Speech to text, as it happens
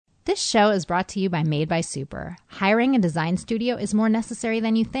This show is brought to you by Made by Super. Hiring a design studio is more necessary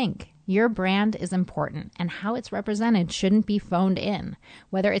than you think. Your brand is important, and how it's represented shouldn't be phoned in.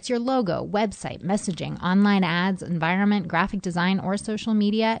 Whether it's your logo, website, messaging, online ads, environment, graphic design, or social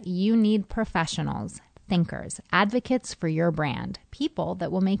media, you need professionals, thinkers, advocates for your brand, people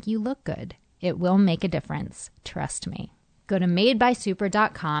that will make you look good. It will make a difference. Trust me. Go to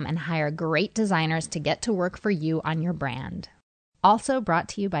madebysuper.com and hire great designers to get to work for you on your brand. Also brought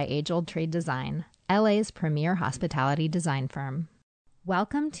to you by Age Old Trade Design, LA's premier hospitality design firm.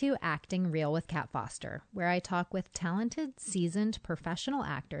 Welcome to Acting Real with Kat Foster, where I talk with talented, seasoned professional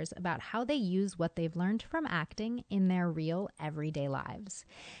actors about how they use what they've learned from acting in their real, everyday lives.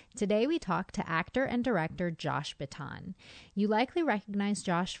 Today we talk to actor and director Josh Bitton. You likely recognize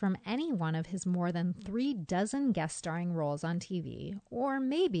Josh from any one of his more than 36 guest starring roles on TV, or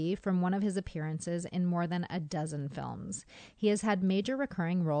maybe from one of his appearances in more than a dozen films. He has had major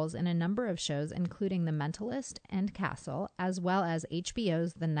recurring roles in a number of shows, including The Mentalist and Castle, as well as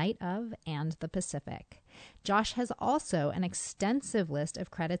HBO's The Night of and The Pacific. Josh has also an extensive list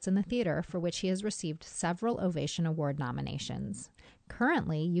of credits in the theater for which he has received several Ovation Award nominations.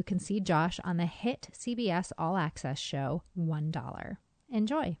 Currently, you can see Josh on the hit CBS All Access show, $1.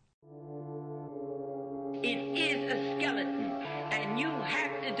 Enjoy. It is a skeleton, and you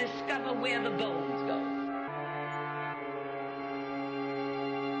have to discover where the bones go.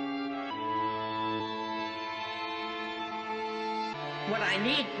 What I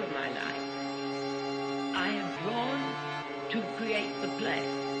need for my life, I am drawn to create the play.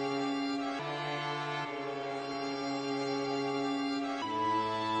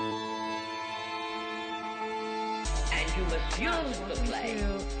 And you must use the play.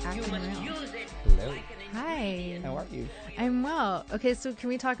 You must use it. Hello. Like an Hi. ingredient. How are you? I'm well. Okay, so can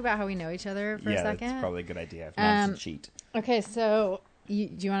we talk about how we know each other for a second? That's probably a good idea. If not, it's a cheat. Okay, so do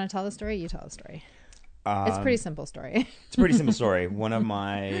you want to tell the story? You tell the story. It's a pretty simple story. It's a pretty simple story. One of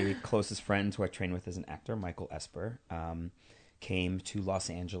my closest friends who I trained with as an actor, Michael Esper, came to Los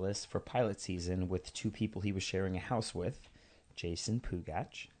Angeles for pilot season with two people he was sharing a house with, Jason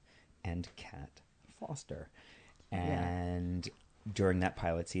Pugach and Kat Foster. And during that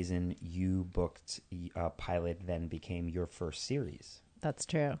pilot season, you booked a pilot, then became your first series. That's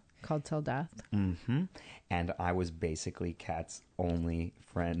true. Called Till Death. Mm-hmm. And I was basically Kat's only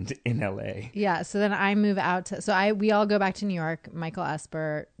friend in LA. Yeah, so then I move out to... we all go back to New York. Michael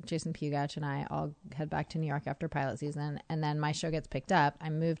Esper, Jason Pugach, and I all head back to New York after pilot season. And then my show gets picked up. I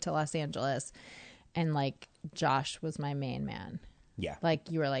moved to Los Angeles. And, Josh was my main man. Yeah.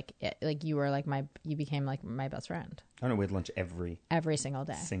 You became my best friend. I don't know, we had lunch every single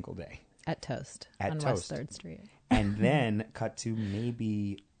day. single day. At Toast At on Toast. West 3rd Street. And then, cut to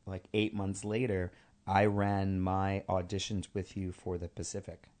maybe 8 months later, I ran my auditions with you for the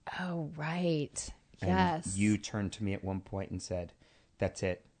Pacific. Oh, right. And Yes. you turned to me at one point and said, "That's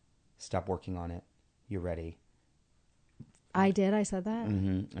it. Stop working on it. You're ready." I did? I said that?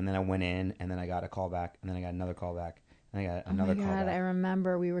 Mm-hmm. And then I went in, and then I got a call back, and then I got another call back, and I got another call God, back. I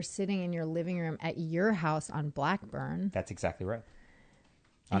remember we were sitting in your living room at your house on Blackburn. That's exactly right.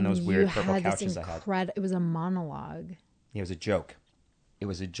 On and those weird you purple had couches this I had. It was a monologue. It was a joke. It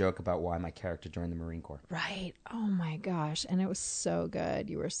was a joke about why my character joined the Marine Corps. Right. Oh, my gosh. And it was so good.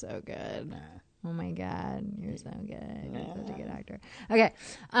 You were so good. Oh, my God. You're so good. You're such a good actor. Okay.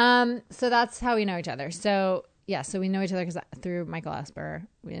 So that's how we know each other. So, yeah. So we know each other through Michael Esper.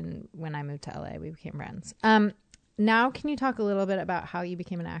 When I moved to LA, we became friends. Now, can you talk a little bit about how you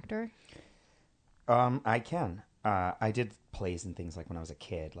became an actor? I can. I did plays and things when I was a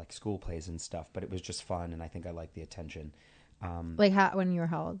kid, school plays and stuff, but it was just fun, and I think I liked the attention. When you were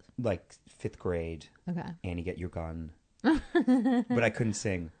how old? 5th grade. Okay. Annie, Get Your Gun. But I couldn't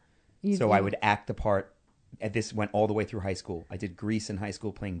sing. I would act the part. This went all the way through high school. I did Grease in high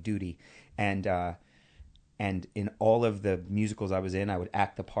school playing Duty. And in all of the musicals I was in, I would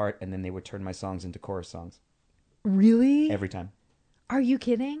act the part, and then they would turn my songs into chorus songs. Really? Every time. Are you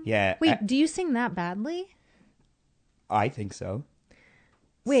kidding? Yeah. Wait, do you sing that badly? I think so.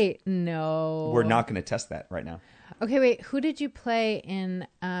 Wait, no. We're not going to test that right now. Okay, wait. Who did you play in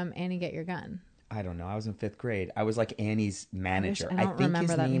Annie Get Your Gun? I don't know. I was in 5th grade. I was Annie's manager. I don't think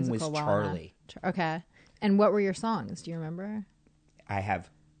remember his that name was musical well Charlie. enough. Okay. And what were your songs? Do you remember? I have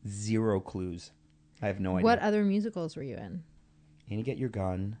zero clues. I have no idea. What other musicals were you in? Annie Get Your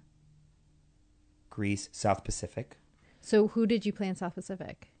Gun, Grease, South Pacific. So who did you play in South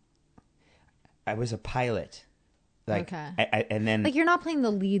Pacific? I was a pilot. Like, Okay. and then Like, you're not playing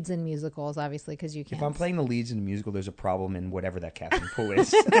the leads in musicals, obviously, because you can't. if I'm playing the leads in a musical, there's a problem in whatever that casting pool is.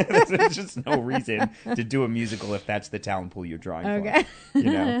 There's just no reason to do a musical if that's the talent pool you're drawing Okay. for. You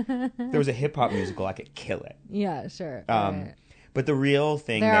know, if there was a hip hop musical, I could kill it. Yeah, sure. Um, Right. But the real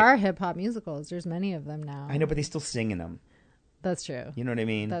thing There that are hip hop musicals. There's many of them now. I know, but they still sing in them. That's true. You know what I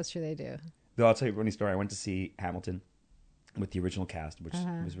mean? That's true. They do. Though I'll tell you a funny story. I went to see Hamilton with the original cast, which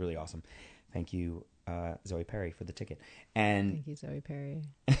was really awesome. Thank you, Zoe Perry, for the ticket. And Thank you, Zoe Perry.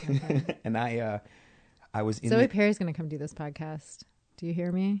 and I was in Zoe Perry's going to come do this podcast. Do you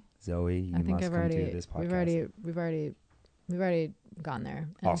hear me? Zoe, you I think must I've come already. to this podcast. We've already gone there.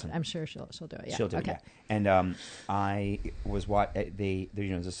 And Awesome. I'm sure she'll do it. Yeah. She'll do okay. it, yeah. And I was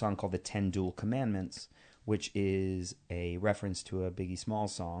there's a song called "The 10 Dual Commandments," which is a reference to a Biggie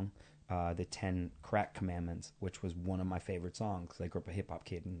Smalls song, "The 10 Crack Commandments," which was one of my favorite songs because I grew up a hip hop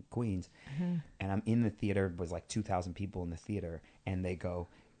kid in Queens, and I'm in the theater. It was like 2,000 people in the theater, and they go,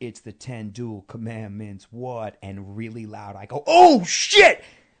 "It's the 10 Dual Commandments." What? And really loud, I go, "Oh shit!"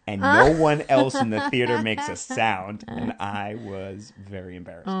 And no one else in the theater makes a sound, and I was very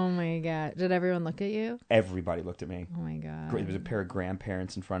embarrassed. Oh my god! Did everyone look at you? Everybody looked at me. Oh my god! There was a pair of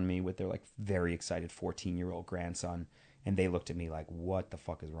grandparents in front of me with their like very excited 14-year-old grandson, and they looked at me like, "What the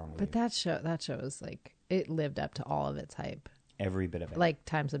fuck is wrong with But you?" that show was like, it lived up to all of its hype, Every bit of it, like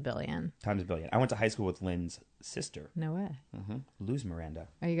times a billion. times a billion. I went to high school with Lynn's sister, No way. Luz Miranda,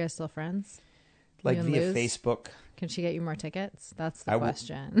 Are you guys still friends? like You and via Luz? Facebook. Can she get you more tickets? That's the I will-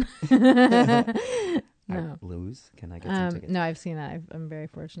 question. No. Luz, can I get some tickets? No, I've seen that. I'm very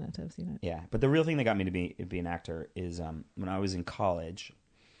fortunate to have seen it. Yeah, but the real thing that got me to be an actor is when I was in college,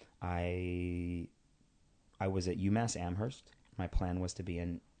 I was at UMass Amherst. My plan was to be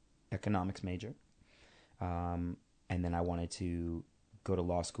an economics major, and then I wanted to go to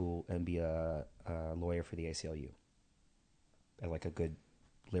law school and be a lawyer for the ACLU, like a good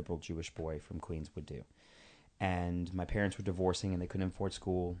liberal Jewish boy from Queens would do. And my parents were divorcing, and they couldn't afford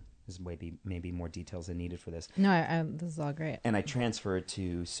school. There's maybe more details than needed for this. No, this is all great. And I transferred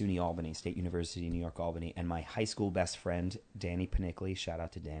to SUNY Albany, State University, New York, Albany. And my high school best friend, Danny Panickley, shout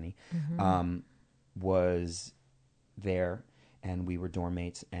out to Danny, was there. And we were dorm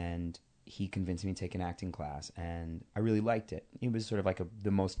mates. And he convinced me to take an acting class. And I really liked it. It was sort of like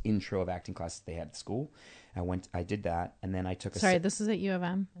the most intro of acting classes they had at school. I did that. And then I took Sorry, this is at U of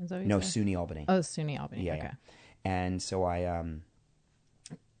M? Is that what you No, said? SUNY Albany. Oh, SUNY Albany. Yeah, Okay. yeah. And so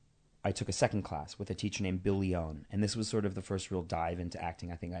I took a second class with a teacher named Bill Leone, and this was sort of the first real dive into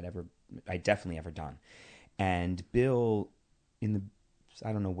acting I think I'd definitely ever done. And Bill,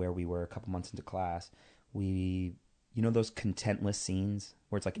 I don't know where we were, a couple months into class, those contentless scenes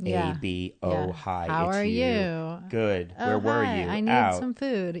where it's like Yeah. A, B, O, Yeah. hi, How it's are you. you? Good. Oh, Where were hi, you? I need Out. some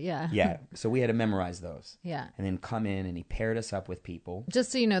food. Yeah. Yeah. So we had to memorize those. Yeah. And then come in, and he paired us up with people.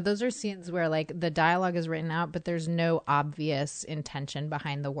 Just so you know, those are scenes where like the dialogue is written out, but there's no obvious intention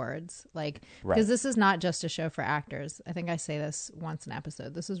behind the words. Like, Right. because this is not just a show for actors. I think I say this once an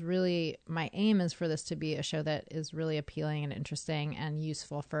episode. This is really, my aim is for this to be a show that is really appealing and interesting and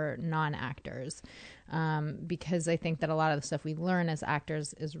useful for non-actors. Because I think that a lot of the stuff we learn as actors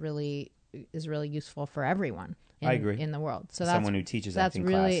is really useful for everyone. I agree. In the world. So Someone who teaches that's acting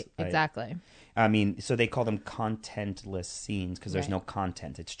really class, exactly. I mean, so they call them contentless scenes because there's Right. no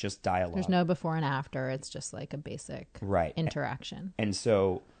content. It's just dialogue. There's no before and after. It's just like a basic Right. interaction. And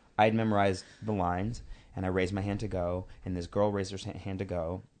so I'd memorized the lines, and I raised my hand to go, and this girl raised her hand to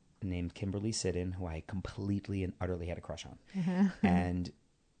go, named Kimberly Siddon, who I completely and utterly had a crush on. And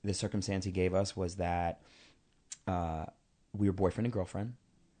the circumstance he gave us was that we were boyfriend and girlfriend.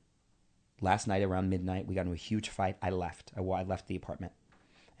 Last night around midnight, we got into a huge fight. I left. I left the apartment.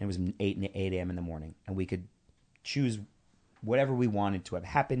 And it was 8 a.m. in the morning. And we could choose whatever we wanted to have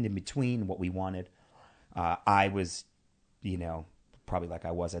happened in between what we wanted. I was, probably like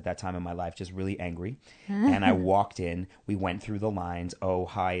I was at that time in my life, just really angry. And I walked in. We went through the lines. Oh,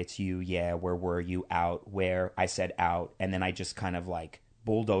 hi, it's you. Yeah, where were you? Out. Where? I said out. And then I just kind of like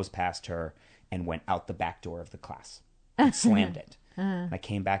bulldozed past her and went out the back door of the class and slammed it. And I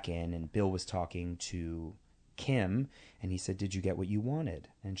came back in, and Bill was talking to Kim, and he said, "Did you get what you wanted?"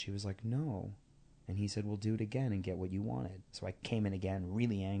 And she was like, "No." And he said, "Well, do it again and get what you wanted." So I came in again,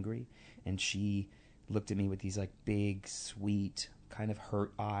 really angry, and she looked at me with these like big, sweet, kind of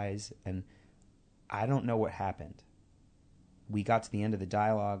hurt eyes, and I don't know what happened. We got to the end of the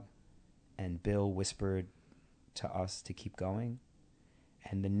dialogue, and Bill whispered to us to keep going,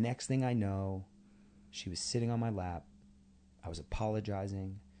 and the next thing I know, she was sitting on my lap. I was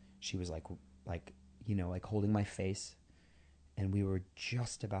apologizing. She was like holding my face, and we were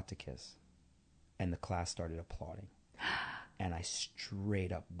just about to kiss, and the class started applauding. And I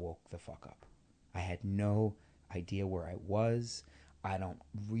straight up woke the fuck up. I had no idea where I was. I don't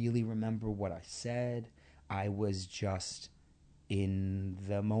really remember what I said. I was just in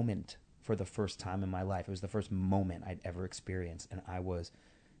the moment for the first time in my life. It was the first moment I'd ever experienced, and I was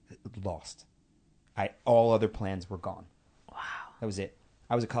lost. All other plans were gone. Wow. That was it.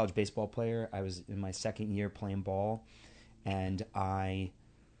 I was a college baseball player. I was in my second year playing ball, and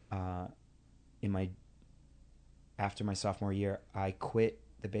after my sophomore year, I quit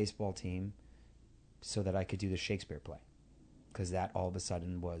the baseball team so that I could do the Shakespeare play, because that all of a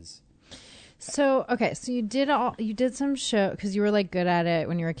sudden was. So, okay, so you did some show because you were like good at it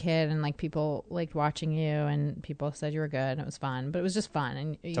when you were a kid, and like people liked watching you, and people said you were good, and it was fun, but it was just fun,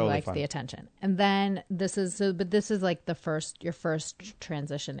 and you Totally liked fun. the attention. And then this is like your first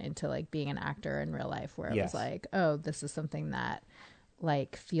transition into like being an actor in real life, where it Yes. was like, oh, this is something that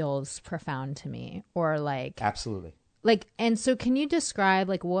like feels profound to me, or like Absolutely. like. And so, can you describe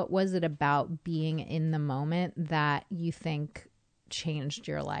like what was it about being in the moment that you think changed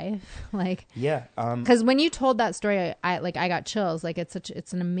your life? Like, Yeah. because when you told that story, I got chills. Like,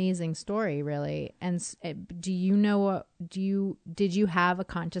 it's an amazing story, really. And did you have a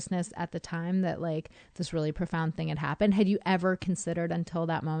consciousness at the time that like this really profound thing had happened? Had you ever considered until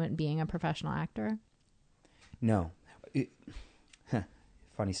that moment being a professional actor? No.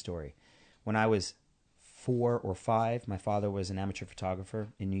 Funny story. When I was 4 or 5, my father was an amateur photographer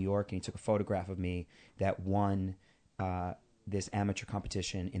in New York, and he took a photograph of me that won this amateur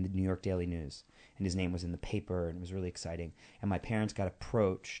competition in the New York Daily News. And his name was in the paper, and it was really exciting. And my parents got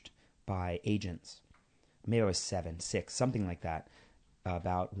approached by agents. Maybe I was 7, 6, something like that,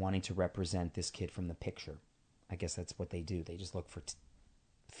 about wanting to represent this kid from the picture. I guess that's what they do. They just look for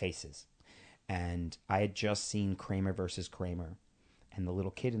faces. And I had just seen Kramer versus Kramer. And the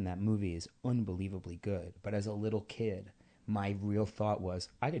little kid in that movie is unbelievably good. But as a little kid, my real thought was,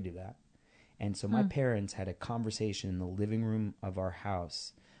 I could do that. And so my parents had a conversation in the living room of our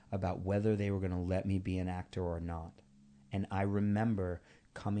house about whether they were going to let me be an actor or not. And I remember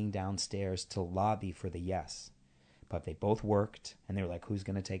coming downstairs to lobby for the yes. But they both worked, and they were like, who's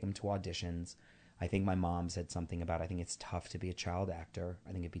going to take them to auditions? I think my mom said something about, I think it's tough to be a child actor.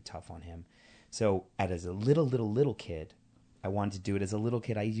 I think it'd be tough on him. So as a little kid, I wanted to do it. As a little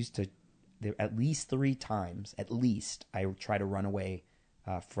kid, I used to, at least 3 times, I try to run away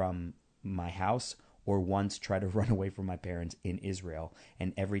from my house, or once try to run away from my parents in Israel.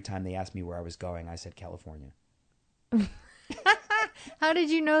 And every time they asked me where I was going, I said California. How did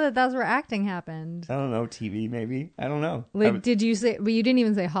you know that that's where acting happened? I don't know, TV maybe. I don't know. Like, did you say? But you didn't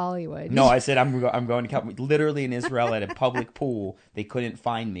even say Hollywood. No, I said I'm going to California. Literally in Israel at a public pool, they couldn't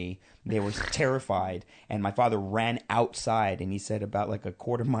find me. They were terrified, and my father ran outside, and he said about like a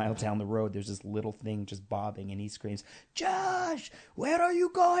quarter mile down the road, there's this little thing just bobbing, and he screams, "Josh, where are you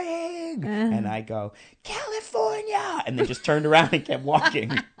going?" And I go, "California," and they just turned around and kept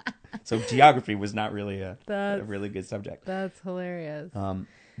walking. So geography was not really a really good subject. That's hilarious.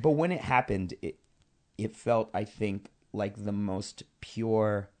 But when it happened, it felt, I think, like the most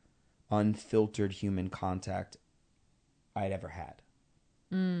pure, unfiltered human contact I'd ever had.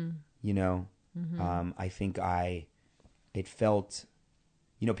 You know, I think it felt,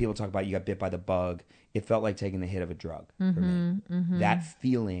 you know, people talk about you got bit by the bug. It felt like taking the hit of a drug for me. That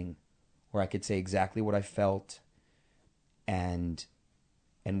feeling where I could say exactly what I felt and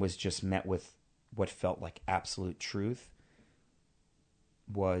was just met with what felt like absolute truth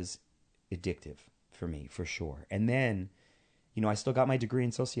was addictive for me, for sure. And then, you know, I still got my degree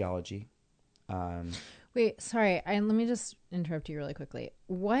in sociology. Wait, sorry. Let me just interrupt you really quickly.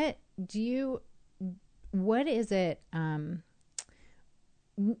 What is it?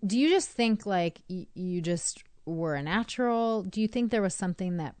 Do you just think like you just were a natural? Do you think there was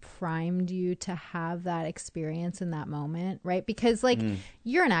something that primed you to have that experience in that moment? Right. Because like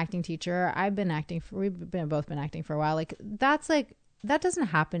you're an acting teacher. We've both been acting for a while. Like that doesn't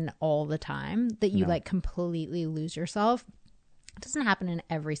happen all the time, that you like completely lose yourself. It doesn't happen in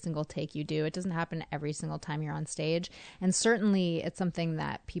every single take you do. It doesn't happen every single time you're on stage. And certainly it's something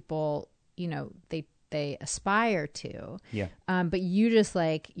that people, you know, they aspire to. Yeah. But you just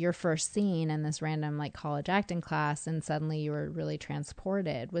like your first scene in this random like college acting class, and suddenly you were really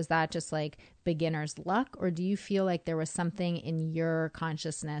transported. Was that just like beginner's luck, or do you feel like there was something in your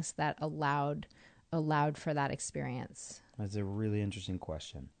consciousness that allowed for that experience? That's a really interesting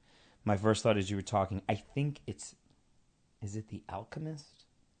question. My first thought as you were talking, I think is it The Alchemist?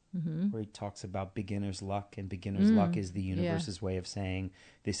 Where he talks about beginner's luck, and beginner's luck is the universe's way of saying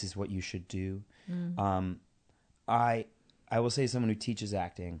this is what you should do. I will say, someone who teaches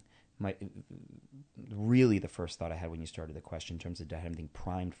acting, really the first thought I had when you started the question in terms of having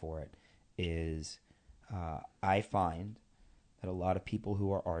primed for it is I find that a lot of people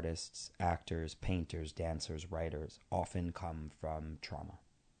who are artists, actors, painters, dancers, writers often come from trauma,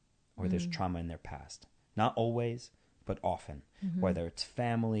 or there's trauma in their past. Not always, but often, whether it's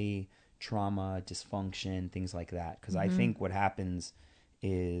family, trauma, dysfunction, things like that. Because I think what happens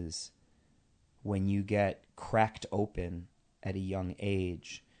is when you get cracked open at a young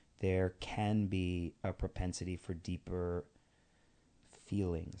age, there can be a propensity for deeper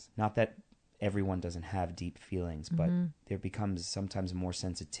feelings. Not that everyone doesn't have deep feelings, but there becomes sometimes more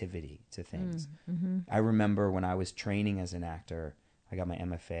sensitivity to things. I remember when I was training as an actor, I got my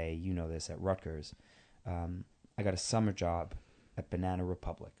MFA, you know this, at Rutgers. I got a summer job at Banana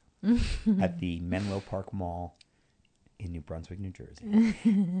Republic at the Menlo Park Mall in New Brunswick, New Jersey.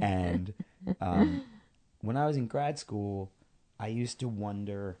 And when I was in grad school, I used to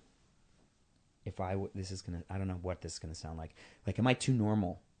wonder if I don't know what this is going to sound like. Like, am I too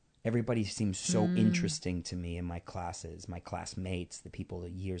normal? Everybody seems so interesting to me in my classes, my classmates, the people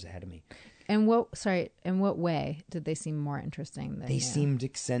years ahead of me. And in what way did they seem more interesting than They you? seemed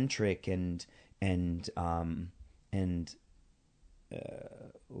eccentric and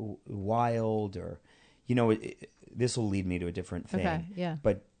wild, or, you know, this will lead me to a different thing. Okay, yeah.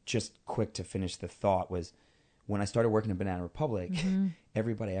 But just quick to finish the thought was, when I started working at Banana Republic,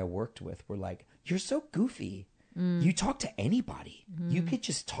 everybody I worked with were like, "You're so goofy. You talk to anybody. You could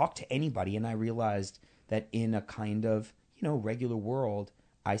just talk to anybody." And I realized that in a kind of, you know, regular world,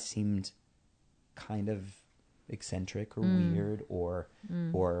 I seemed kind of eccentric or weird or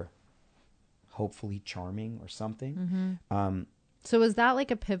hopefully charming or something. So was that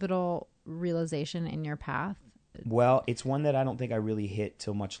like a pivotal realization in your path? Well, it's one that I don't think I really hit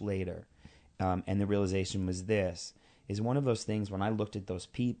till much later. And the realization was this, is one of those things when I looked at those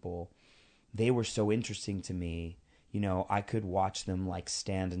people, they were so interesting to me. You know, I could watch them like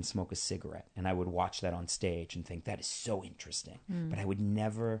stand and smoke a cigarette, and I would watch that on stage and think that is so interesting. But I would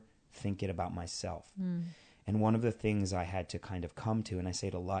never think it about myself. And one of the things I had to kind of come to, and I say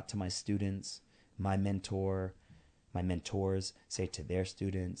it a lot to my students, my mentors say to their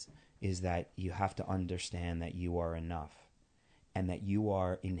students, is that you have to understand that you are enough. And that you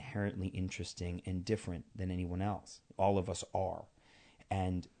are inherently interesting and different than anyone else. All of us are.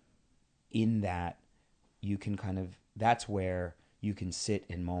 And in that, you can that's where you can sit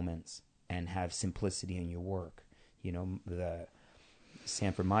in moments and have simplicity in your work. You know, the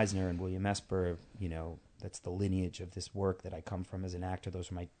Sanford Meisner and William Esper, you know, that's the lineage of this work that I come from as an actor.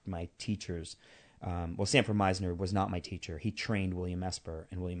 Those are my teachers. Well, Sanford Meisner was not my teacher. He trained William Esper,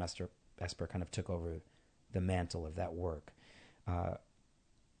 and William Esper kind of took over the mantle of that work.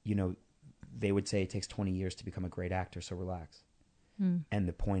 You know, they would say it takes 20 years to become a great actor, so relax. And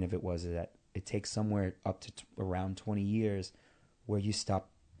the point of it was that it takes somewhere up to around 20 years where you stop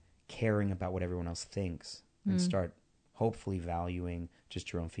caring about what everyone else thinks and start hopefully valuing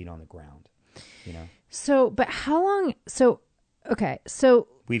just your own feet on the ground, you know? So, but how long? So, okay. So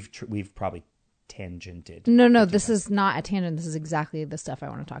we've probably tangented. No, this is not a tangent. This is exactly the stuff I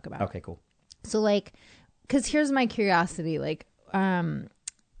want to talk about. Okay, cool. So like, cause here's my curiosity, like,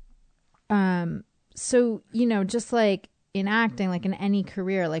 so, you know, just like in acting, like in any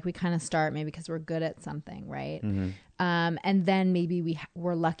career, like we kind of start maybe because we're good at something, right? And then maybe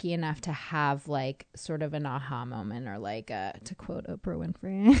we're lucky enough to have like sort of an aha moment, or like to quote Oprah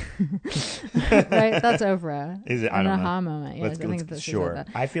Winfrey, right? That's Oprah. Is it? An aha moment. Yes, I think that's sure.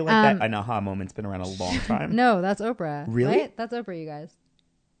 I feel like that an aha moment's been around a long time. No, that's Oprah. Really? Right? That's Oprah, you guys.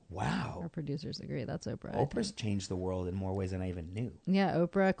 Wow. Our producers agree. That's Oprah. Oprah's changed the world in more ways than I even knew. Yeah,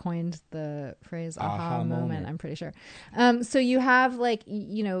 Oprah coined the phrase aha moment, I'm pretty sure. So you have like,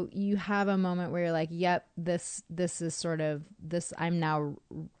 you know, you have a moment where you're like, yep, this is sort of this, I'm now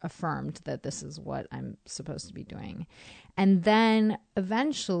affirmed that this is what I'm supposed to be doing. And then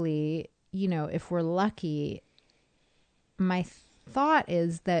eventually, you know, if we're lucky, my thought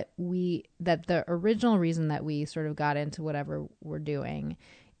is that the original reason that we sort of got into whatever we're doing,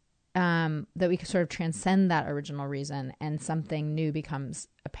 that we could sort of transcend that original reason and something new becomes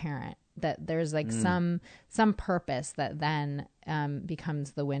apparent, that there's like some purpose that then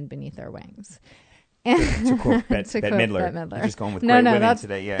becomes the wind beneath our wings. To quote Bette Midler. You're just going with great women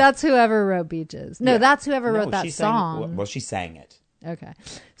today. Yeah, that's whoever wrote Beaches. No, that's whoever wrote that song. Well, she sang it. Okay.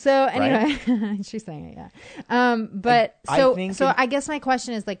 So anyway, right? She's saying it, yeah. But I guess my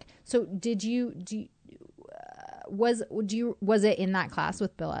question is like, so was it in that class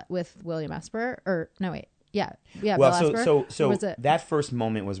with William Esper, or no, wait, Yeah. Well, Bill Esper? so Or was it that first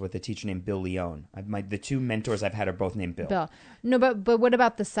moment was with a teacher named Bill Leone. The two mentors I've had are both named Bill. Bill? No, but what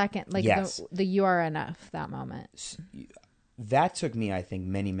about the second, like Yes. the you are enough, that moment? That took me, I think,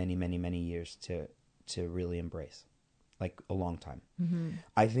 many, many, many, many years to really embrace, like a long time.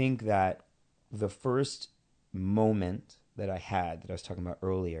 I think that the first moment that I had that I was talking about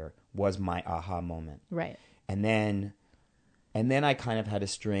earlier was my aha moment. Right. And then I kind of had a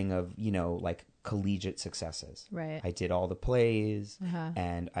string of, like collegiate successes. Right. I did all the plays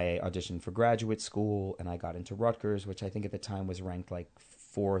and I auditioned for graduate school and I got into Rutgers, which I think at the time was ranked like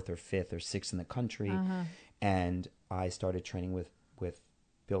 4th or 5th or 6th in the country. And I started training with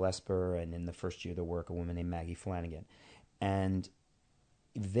Bill Esper, and in the first year of the work, a woman named Maggie Flanagan. And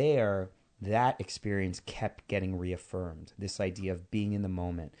that experience kept getting reaffirmed. This idea of being in the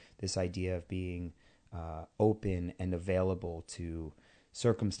moment, this idea of being open and available to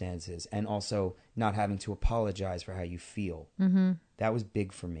circumstances, and also not having to apologize for how you feel. That was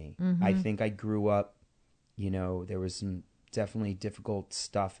big for me. I think I grew up, there was some definitely difficult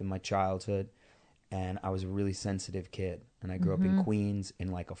stuff in my childhood, and I was a really sensitive kid. And I grew up in Queens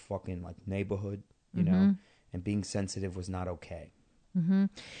in like a fucking like neighborhood, and being sensitive was not okay.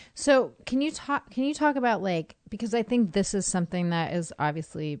 So can you talk about, like, because I think this is something that is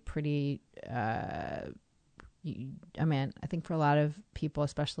obviously pretty, I think for a lot of people,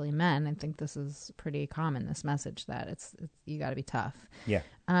 especially men, I think this is pretty common, this message that it's you got to be tough. Yeah.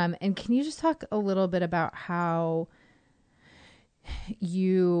 And can you just talk a little bit about how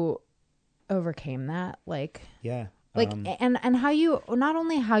you overcame that? And how you, not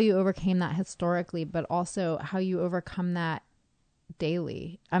only how you overcame that historically, but also how you overcome that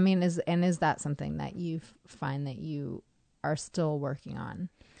daily. I mean, is that something that you find that you are still working on?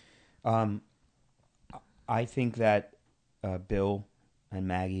 I think that Bill and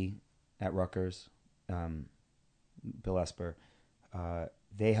Maggie at Rutgers, Bill Esper,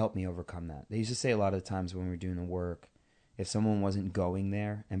 they helped me overcome that. They used to say a lot of the times when we were doing the work, if someone wasn't going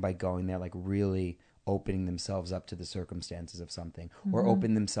there, and by going there, like really opening themselves up to the circumstances of something, or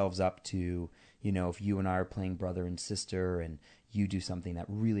open themselves up to, if you and I are playing brother and sister and you do something that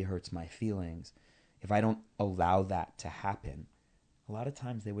really hurts my feelings, if I don't allow that to happen, a lot of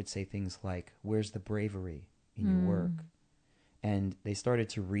times they would say things like, where's the bravery in your work? And they started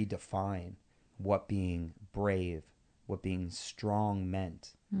to redefine what being brave, what being strong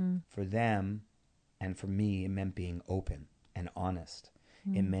meant. For them and for me, it meant being open and honest.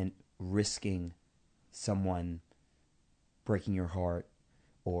 It meant risking someone breaking your heart,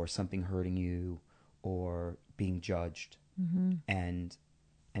 or something hurting you, or being judged. And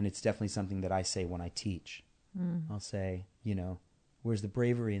it's definitely something that I say when I teach. I'll say, where's the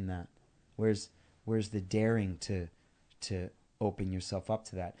bravery in that? Where's the daring to open yourself up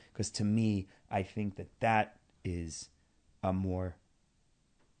to that? Because to me, I think that is a more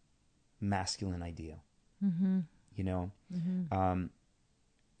masculine ideal.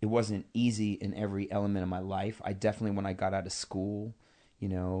 It wasn't easy in every element of my life. I definitely, when I got out of school,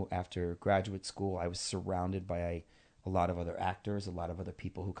 after graduate school, I was surrounded by a lot of other actors, a lot of other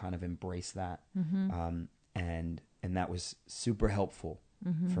people who kind of embraced that. And that was super helpful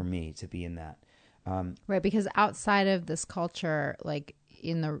for me to be in that. Right, because outside of this culture, like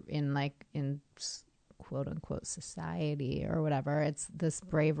in quote unquote society or whatever, it's this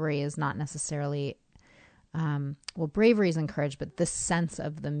bravery is not necessarily bravery is encouraged, but this sense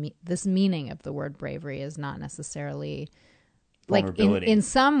of this meaning of the word bravery is not necessarily, like, in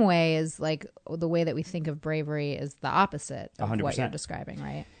some ways, like the way that we think of bravery is the opposite of 100%. what you're describing,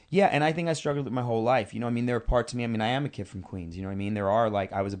 right? Yeah, and I think I struggled with my whole life. There are parts of me, I am a kid from Queens, there are,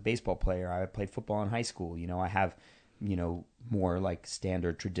 like, I was a baseball player, I played football in high school, I have, more like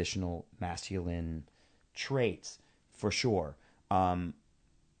standard traditional masculine traits for sure.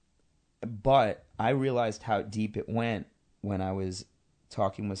 But I realized how deep it went when I was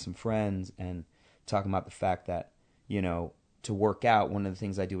talking with some friends and talking about the fact that, to work out, one of the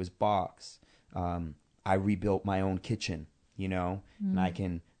things I do is box. I rebuilt my own kitchen, and I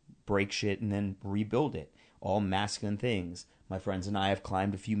can break shit and then rebuild it. All masculine things. My friends and I have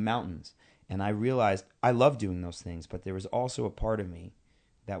climbed a few mountains. And I realized I love doing those things, but there was also a part of me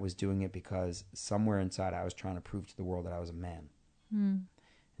that was doing it because somewhere inside I was trying to prove to the world that I was a man. And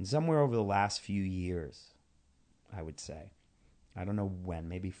somewhere over the last few years, I would say, I don't know when,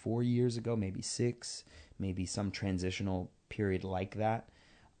 maybe 4 years ago, maybe 6, maybe some transitional period like that,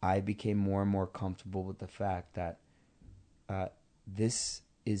 I became more and more comfortable with the fact that this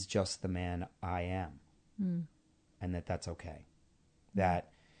is just the man I am. And that's okay.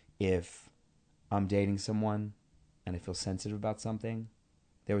 That if I'm dating someone and I feel sensitive about something,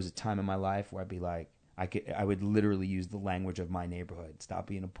 there was a time in my life where I'd be like, I would literally use the language of my neighborhood. Stop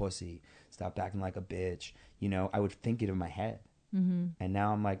being a pussy. Stop acting like a bitch. You know, I would think it in my head. Mm-hmm. And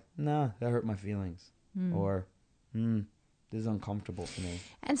now I'm like, nah, that hurt my feelings. Or, this is uncomfortable for me.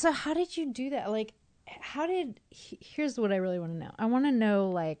 And so how did you do that? Like, here's what I really want to know. I want to know,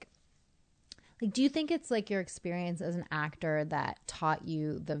 like, do you think it's like your experience as an actor that taught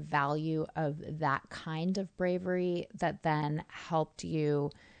you the value of that kind of bravery that then helped you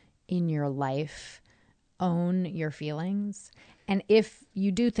in your life own your feelings? And if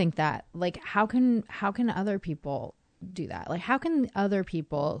you do think that, like, how can other people do that? Like, how can other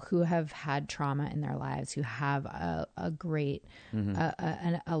people who have had trauma in their lives, who have a great,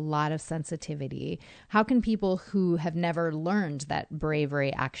 a lot of sensitivity, how can people who have never learned that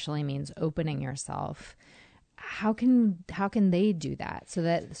bravery actually means opening yourself, how can they do that so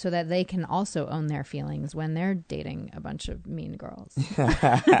that they can also own their feelings when they're dating a bunch of mean girls?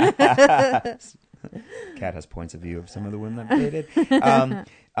 Kat has points of view of some of the women I've dated.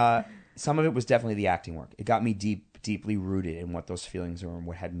 Some of it was definitely the acting work. It got me deeply rooted in what those feelings were and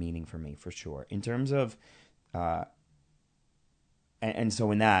what had meaning for me, for sure. In terms of, and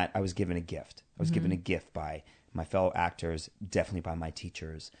so in that, I was given a gift. I was given a gift by my fellow actors, definitely by my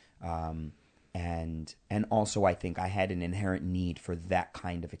teachers. And also I think I had an inherent need for that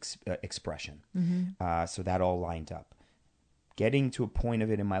kind of expression. So that all lined up. Getting to a point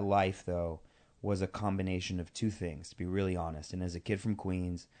of it in my life, though, was a combination of two things, to be really honest. And as a kid from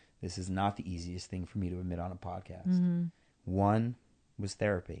Queens, this is not the easiest thing for me to admit on a podcast. One was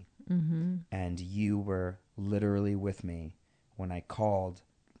therapy. And you were literally with me when I called.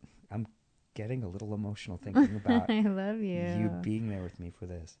 I'm getting a little emotional thinking about I love you being there with me for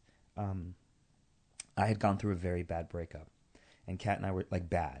this. I had gone through a very bad breakup. And Kat and I were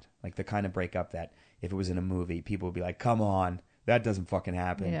like bad. Like the kind of breakup that if it was in a movie, people would be like, come on, that doesn't fucking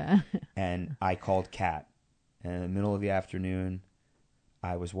happen. Yeah. And I called Kat. And in the middle of the afternoon,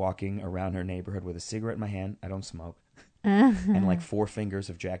 I was walking around her neighborhood with a cigarette in my hand. I don't smoke. And like 4 fingers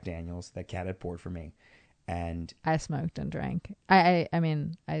of Jack Daniels that Kat had poured for me. And I smoked and drank. I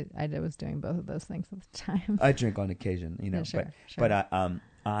mean, I was doing both of those things at the time. I drink on occasion, you know. Yeah, sure. But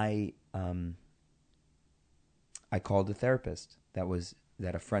I called a therapist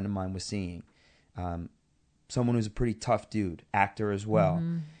that a friend of mine was seeing. Someone who's a pretty tough dude, actor as well.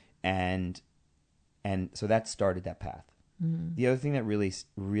 And so that started that path. The other thing that really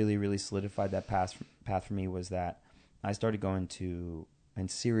solidified that path for me was that I started going to and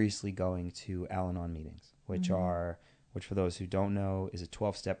seriously going to Al-Anon meetings, which for those who don't know is a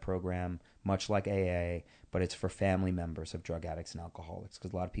 12-step program, much like AA, but it's for family members of drug addicts and alcoholics,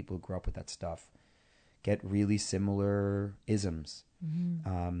 because a lot of people who grew up with that stuff get really similar isms.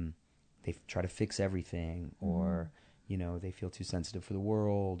 They try to fix everything, or they feel too sensitive for the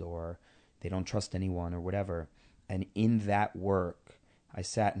world, or they don't trust anyone, or whatever. And in that work, I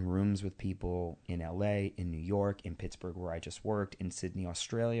sat in rooms with people in LA, in New York, in Pittsburgh, where I just worked, in Sydney,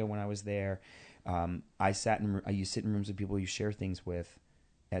 Australia, when I was there. You sit in rooms with people you share things with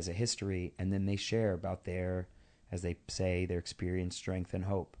as a history, and then they share about as they say, their experience, strength, and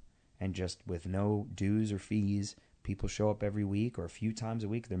hope. And just with no dues or fees, people show up every week or a few times a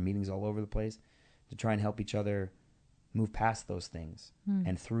week. There are meetings all over the place to try and help each other move past those things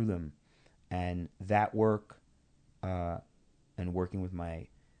and through them. And that work, and working with my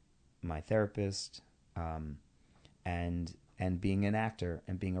therapist, and being an actor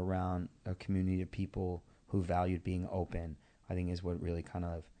and being around a community of people who valued being open, I think is what really kind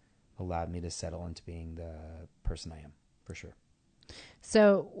of allowed me to settle into being the person I am, for sure.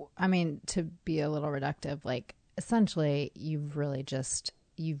 So, I mean, to be a little reductive, like essentially you've really just,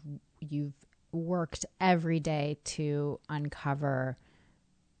 you've worked every day to uncover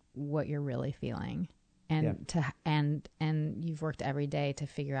what you're really feeling. And and you've worked every day to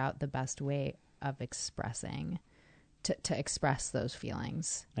figure out the best way of expressing, to express those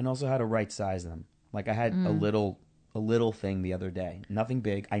feelings, and also how to right size them. Like I had a little thing the other day, nothing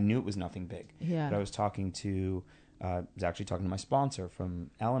big. I knew it was nothing big. Yeah. But I was actually talking to my sponsor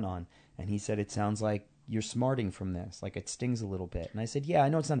from Al-Anon, and he said, "It sounds like you're smarting from this. Like it stings a little bit." And I said, "Yeah, I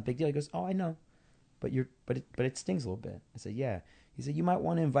know it's not a big deal." He goes, "Oh, I know, but it stings a little bit." I said, "Yeah." He said, "You might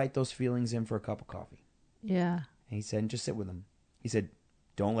want to invite those feelings in for a cup of coffee." Yeah. And he said, just sit with them. He said,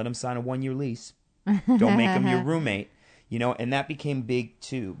 don't let them sign a 1-year lease. Don't make them your roommate. And that became big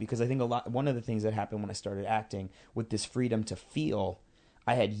too, because I think one of the things that happened when I started acting with this freedom to feel,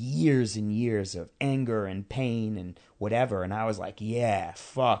 I had years and years of anger and pain and whatever. And I was like, yeah,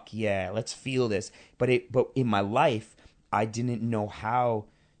 fuck yeah, let's feel this. But in my life, I didn't know how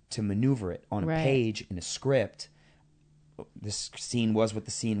to maneuver it on a page in a script. this scene was what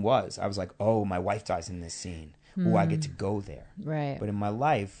the scene was. I was like, oh, my wife dies in this scene. Oh, I get to go there. Right. But in my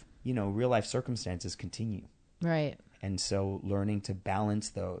life, real life circumstances continue. Right. And so learning to balance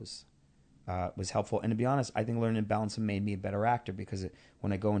those was helpful. And to be honest, I think learning to balance them made me a better actor, because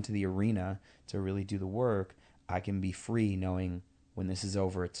when I go into the arena to really do the work, I can be free knowing when this is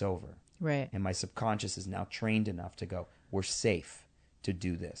over, it's over. Right. And my subconscious is now trained enough to go, we're safe to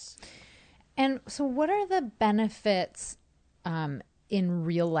do this. And so what are the benefits in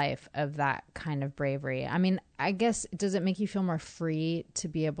real life of that kind of bravery? I mean, I guess, does it make you feel more free to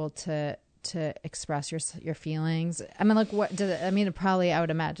be able to express your feelings? I mean, like, what does it, I mean, it probably, I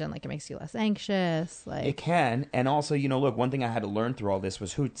would imagine, like, it makes you less anxious. Like, it can. And also, look, one thing I had to learn through all this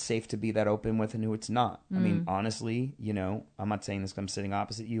was who it's safe to be that open with and who it's not. I mean, honestly, I'm not saying this 'cause I'm sitting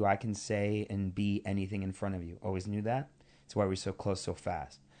opposite you. I can say and be anything in front of you. Always knew that. It's why we're so close so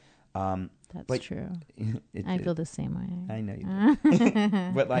fast. That's true. I feel the same way. I know you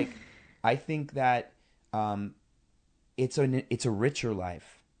do. But like, I think that it's a richer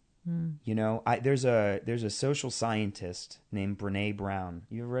life. There's a social scientist named Brene Brown.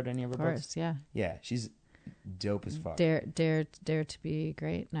 You ever read any of her books? Of course, yeah. Yeah, she's dope as fuck. Dare to be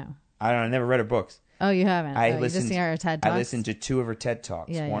great? No. I never read her books. Oh, you haven't? I you just seen her TED Talks? I listened to 2 of her TED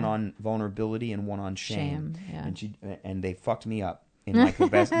Talks. Yeah, one on vulnerability and one on shame. Yeah. And they fucked me up in like the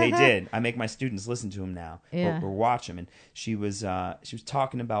best. They did. I make my students listen to them now or watch them. And she was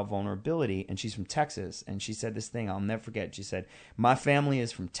talking about vulnerability, and she's from Texas, and she said this thing I'll never forget. She said, "My family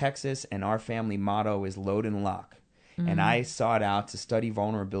is from Texas, and our family motto is load and lock." And I sought out to study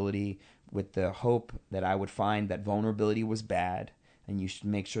vulnerability with the hope that I would find that vulnerability was bad, and you should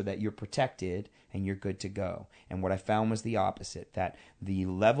make sure that you're protected and you're good to go. And what I found was the opposite, that the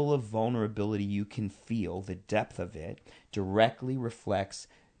level of vulnerability you can feel, the depth of it, directly reflects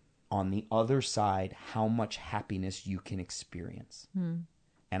on the other side how much happiness you can experience. And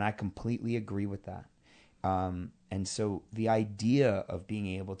I completely agree with that. And so the idea of being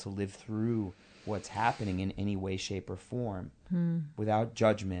able to live through what's happening in any way, shape, or form without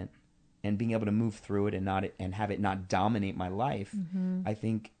judgment, and being able to move through it and have it not dominate my life, I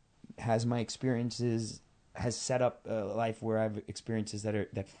think has set up a life where I have experiences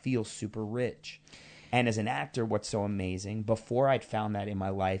that feel super rich. And as an actor, what's so amazing, before I'd found that in my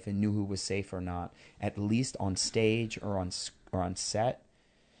life and knew who was safe or not, at least on stage or on set,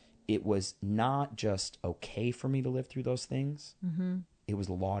 it was not just okay for me to live through those things. It was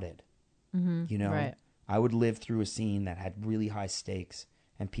lauded. Right. I would live through a scene that had really high stakes,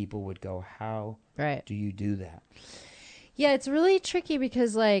 and people would go, how do you do that? Yeah, it's really tricky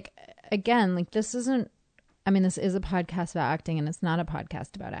because, like, again, like, this is a podcast about acting, and it's not a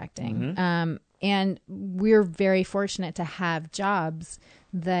podcast about acting. And we're very fortunate to have jobs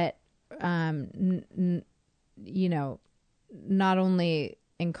that, not only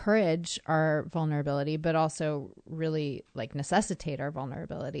encourage our vulnerability, but also really, like, necessitate our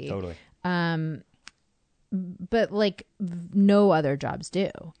vulnerability. Totally. But, like, no other jobs do.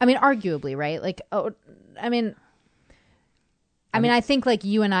 I mean, arguably, right? Like, I think, like,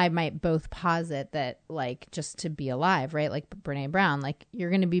 you and I might both posit that, like, just to be alive, right? Like Brene Brown, like, you're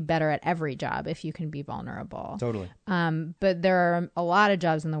going to be better at every job if you can be vulnerable. Totally. But there are a lot of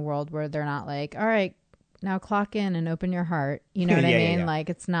jobs in the world where they're not like, all right, now clock in and open your heart. You know what I mean? Yeah. Like,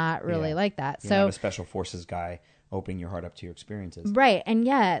 it's not really like that. You're not a special forces guy opening your heart up to your experiences. Right. And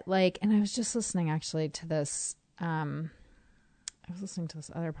yet, like, and I was just listening actually to this, I was listening to this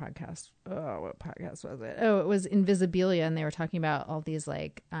other podcast. Oh, what podcast was it? Oh, it was Invisibilia, and they were talking about all these,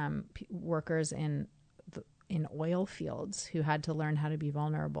 like, workers in oil fields who had to learn how to be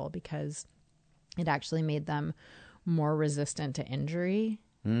vulnerable because it actually made them more resistant to injury.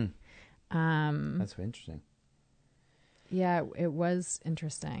 That's interesting. Yeah, it was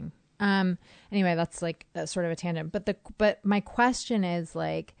interesting. Anyway, that's sort of a tangent. But my question is,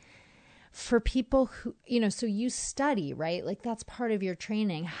 like, for people who, so you study, right? Like, that's part of your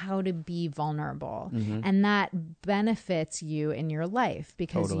training, how to be vulnerable. And that benefits you in your life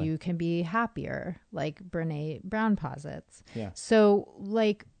because you can be happier, like Brene Brown posits. Yeah. So,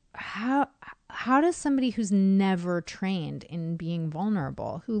 like, how does somebody who's never trained in being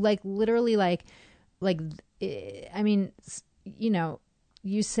vulnerable, who, like, literally, I mean,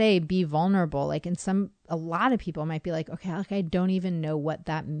 you say be vulnerable, like, a lot of people might be like, okay, like, I don't even know what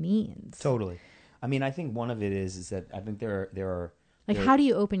that means. Totally. I mean, I think one of it is that I think there are like, how do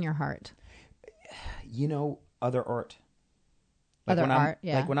you open your heart? Other art. Like,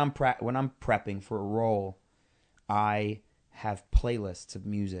 Like when I'm prepping for a role, I have playlists of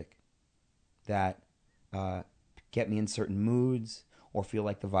music that get me in certain moods, or feel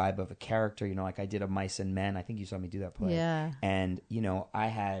like the vibe of a character. You know, like I did a Mice and Men. I think you saw me do that play. Yeah. And, you know, I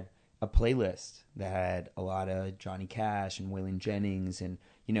had a playlist that had a lot of Johnny Cash and Waylon Jennings and,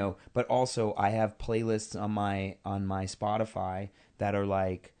 you know, but also I have playlists on my Spotify that are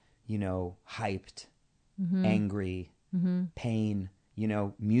like, you know, hyped, angry, pain, you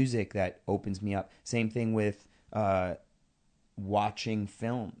know, music that opens me up. Same thing with watching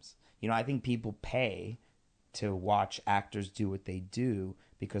films. You know, I think people pay to watch actors do what they do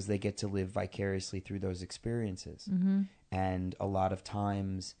because they get to live vicariously through those experiences. And a lot of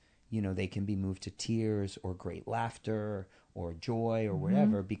times, you know, they can be moved to tears or great laughter or joy or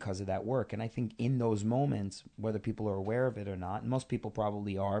whatever because of that work. And I think in those moments, whether people are aware of it or not, and most people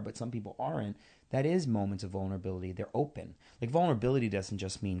probably are, but some people aren't, that is moments of vulnerability. They're open. Like vulnerability doesn't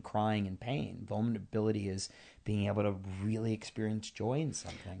just mean crying and pain. Vulnerability is being able to really experience joy in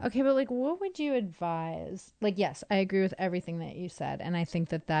something. Okay, but like, what would you advise? Like, yes, I agree with everything that you said, and I think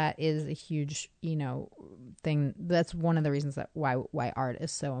that that is a huge, you know, thing. That's one of the reasons that why art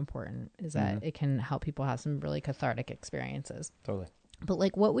is so important is that it can help people have some really cathartic experiences. Totally. But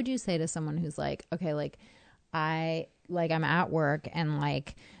like, what would you say to someone who's like, okay, like I'm at work and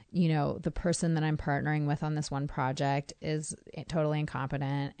like, you know, the person that I'm partnering with on this one project is totally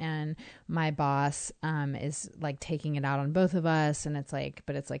incompetent and my boss is like taking it out on both of us, and it's like,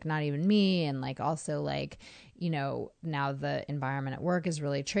 but it's like not even me, and like also like, you know, now the environment at work is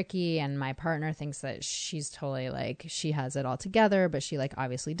really tricky and my partner thinks that she's totally like she has it all together, but she like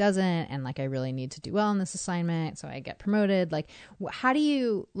obviously doesn't, and like I really need to do well in this assignment so I get promoted. Like how do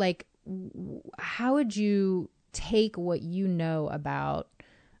you like how would you take what you know about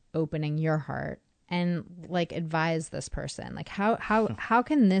opening your heart and like advise this person? Like how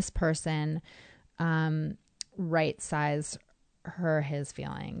can this person right size his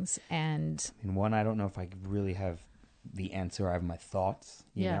feelings? And I mean, one, I don't know if I really have the answer. I have my thoughts,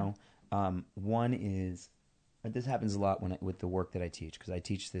 you know. One is, this happens a lot with the work that I teach, because I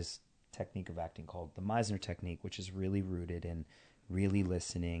teach this technique of acting called the Meisner technique, which is really rooted in really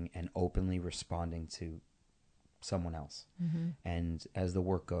listening and openly responding to someone else. And as the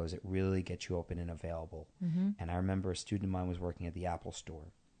work goes, it really gets you open and available. And I remember a student of mine was working at the Apple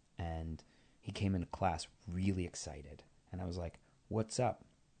store, and he came into class really excited, and I was like, "What's up?"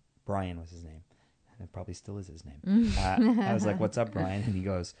 Brian was his name, and it probably still is his name. I was like, "What's up, Brian?" And he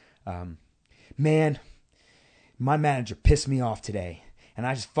goes, "Man, my manager pissed me off today, and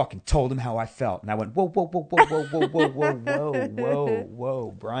I just fucking told him how I felt." And I went, "Whoa, whoa, whoa, whoa, whoa, whoa, whoa, whoa, whoa,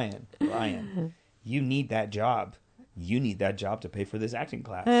 whoa, Brian, you need that job. You need that job to pay for this acting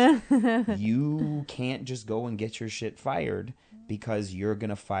class. You can't just go and get your shit fired because you're going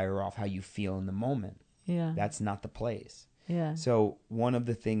to fire off how you feel in the moment. yeah, That's not the place." yeah, So one of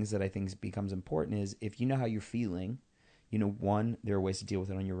the things that I think becomes important is, if you know how you're feeling, you know, one, there are ways to deal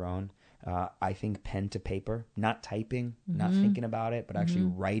with it on your own. I think pen to paper, not typing, not thinking about it, but actually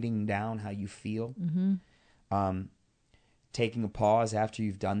writing down how you feel. Taking a pause after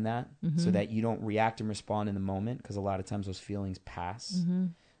you've done that so that you don't react and respond in the moment, because a lot of times those feelings pass.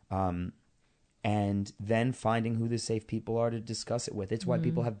 And then finding who the safe people are to discuss it with. It's why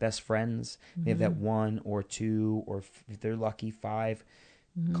people have best friends. They have that one or two, or if they're lucky, 5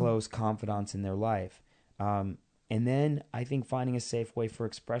 close confidants in their life. And then I think finding a safe way for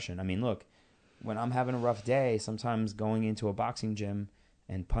expression. I mean, look, when I'm having a rough day, sometimes going into a boxing gym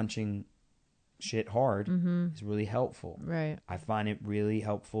and punching shit hard is really helpful. right, I find it really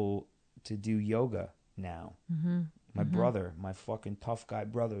helpful to do yoga now. My brother, my fucking tough guy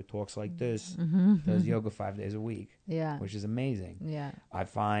brother, talks like this, does yoga 5 days a week, yeah, which is amazing. yeah, I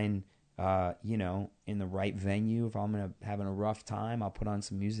find, you know, in the right venue, if I'm having a rough time, I'll put on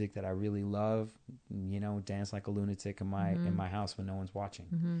some music that I really love, you know, dance like a lunatic in my house when no one's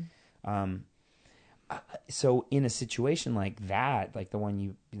watching. So in a situation like that, like the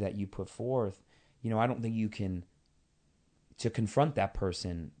one that you put forth, you know, I don't think you can, to confront that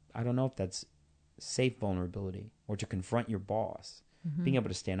person, I don't know if that's safe vulnerability, or to confront your boss. Being able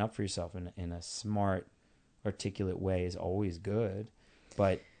to stand up for yourself in a smart, articulate way is always good.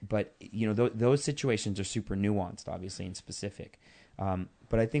 But you know, those situations are super nuanced, obviously, and specific.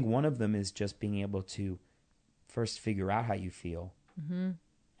 But I think one of them is just being able to first figure out how you feel,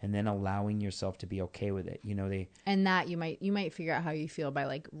 and then allowing yourself to be okay with it. You know, and that you might figure out how you feel by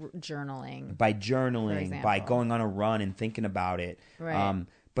like journaling, by going on a run and thinking about it. right?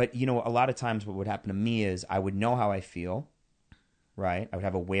 But you know, a lot of times what would happen to me is I would know how I feel, right? I would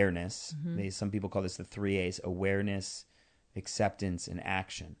have awareness. Some people call this the 3 A's: awareness, acceptance, and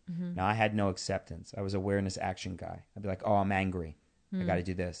action. Now, I had no acceptance. I was awareness, action guy. I'd be like, "Oh, I'm angry. I got to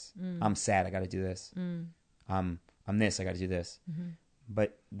do this. I'm sad. I got to do this. I'm this. I got to do this."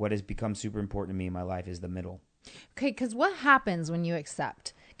 But what has become super important to me in my life is the middle. Okay, because what happens when you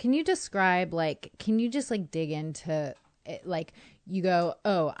accept? Can you describe, like, can you just like dig into it? Like, you go,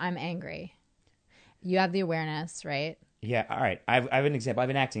 oh, I'm angry. You have the awareness, right? Yeah, all right. I have an example. I have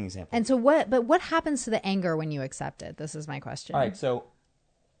an acting example. And so what happens to the anger when you accept it? This is my question. All right, so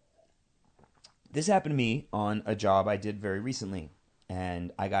this happened to me on a job I did very recently.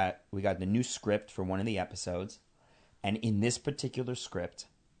 And we got the new script for one of the episodes. And in this particular script,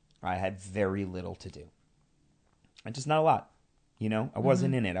 I had very little to do. And just not a lot. You know, I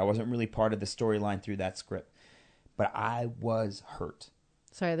wasn't in it. I wasn't really part of the storyline through that script. But I was hurt.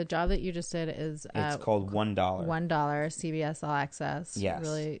 Sorry, the job that you just did is... It's called $1. $1, CBS All Access. Yes.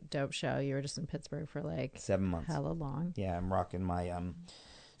 Really dope show. You were just in Pittsburgh for like... 7 months. Hella long. Yeah, I'm rocking my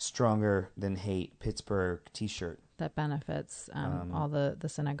Stronger Than Hate Pittsburgh t-shirt. That benefits all the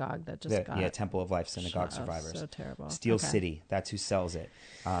synagogue that just got... Yeah, Temple of Life Synagogue shut. survivors. So terrible. Steel Okay. City, that's who sells it.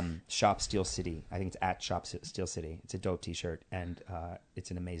 Shop Steel City. I think it's at Shop Steel City. It's a dope t-shirt, and it's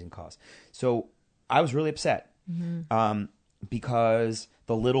an amazing cause. So I was really upset because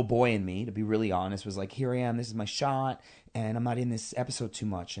the little boy in me, to be really honest, was like, here I am, this is my shot, and I'm not in this episode too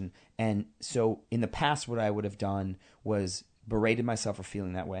much. And so in the past, what I would have done was berated myself for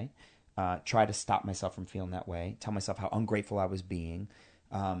feeling that way. Try to stop myself from feeling that way, tell myself how ungrateful I was being,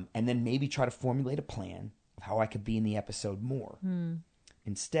 and then maybe try to formulate a plan of how I could be in the episode more.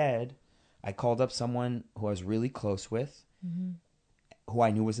 Instead, I called up someone who I was really close with, who I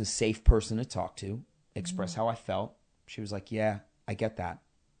knew was a safe person to talk to, express how I felt. She was like, yeah, I get that.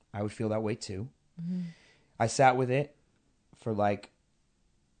 I would feel that way too. I sat with it for like,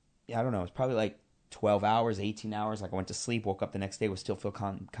 I don't know, it's probably like 12 hours, 18 hours. Like I went to sleep, woke up the next day, was still feel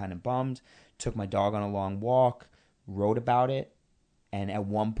kind of bummed, took my dog on a long walk, wrote about it. And at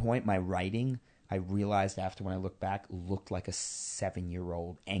one point, my writing, I realized after when I look back, looked like a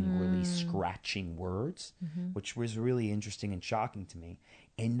 7-year-old angrily scratching words, which was really interesting and shocking to me.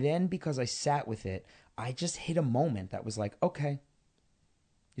 And then because I sat with it, I just hit a moment that was like, okay,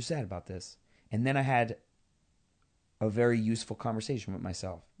 you're sad about this. And then I had a very useful conversation with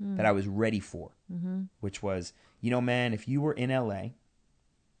myself that I was ready for, which was, you know, man, if you were in LA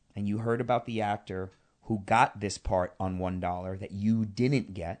and you heard about the actor who got this part on $1 that you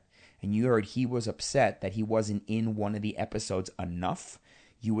didn't get, and you heard he was upset that he wasn't in one of the episodes enough,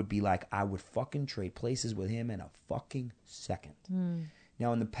 you would be like, I would fucking trade places with him in a fucking second.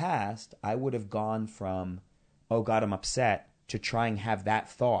 Now, in the past, I would have gone from, oh God, I'm upset, to try and have that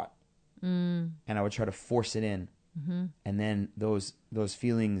thought. And I would try to force it in. And then those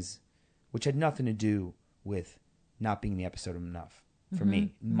feelings, which had nothing to do with not being in the episode enough for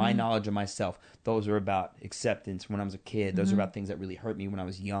me, my knowledge of myself, those are about acceptance when I was a kid. Those are about things that really hurt me when I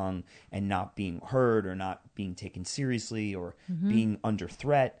was young and not being heard or not being taken seriously or being under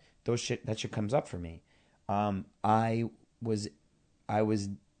threat. That shit comes up for me. I was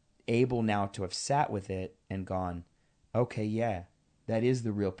able now to have sat with it and gone, okay, yeah, that is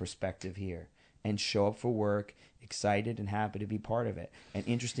the real perspective here, and show up for work excited and happy to be part of it. And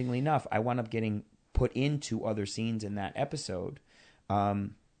interestingly enough, I wound up getting put into other scenes in that episode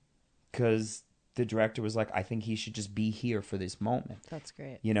because the director was like, I think he should just be here for this moment. That's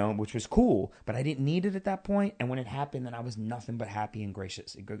great. You know, which was cool, but I didn't need it at that point. And when it happened, then I was nothing but happy and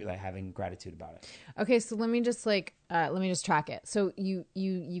gracious, like having gratitude about it. Okay, so let me just track it. So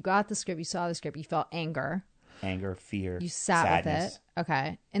you got the script, you saw the script, you felt anger, fear, you sat sadness. with it.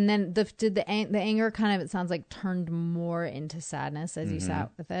 Okay, and then the anger kind of, it sounds like, turned more into sadness as you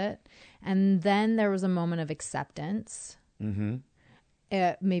sat with it, and then there was a moment of acceptance.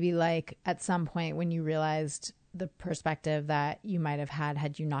 Maybe like at some point when you realized the perspective that you might have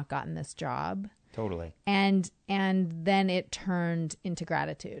had you not gotten this job. Totally. And then it turned into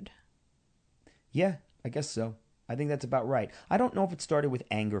gratitude. Yeah, I guess so. I think that's about right. I don't know if it started with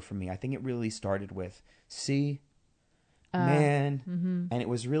anger for me. I think it really started with, and it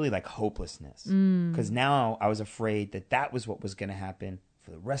was really like hopelessness. Because now I was afraid that was what was going to happen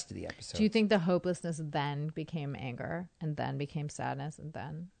for the rest of the episode. Do you think the hopelessness then became anger and then became sadness and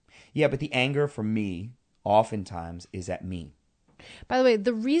then? Yeah, but the anger for me oftentimes is at me. By the way,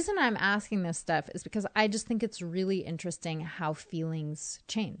 the reason I'm asking this stuff is because I just think it's really interesting how feelings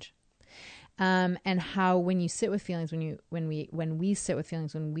change. And how when you sit with feelings, when we sit with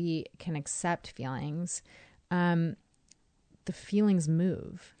feelings, when we can accept feelings, the feelings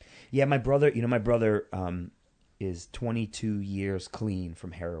move. Yeah, my brother is 22 years clean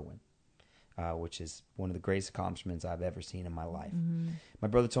from heroin, which is one of the greatest accomplishments I've ever seen in my life. My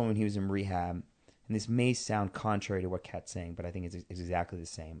brother told me when he was in rehab, and And this may sound contrary to what Kat's saying, but I think it's exactly the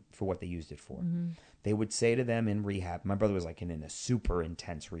same for what they used it for. Mm-hmm. They would say to them in rehab, my brother was like in a super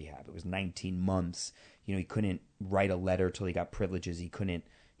intense rehab. It was 19 months. You know, he couldn't write a letter till he got privileges. He couldn't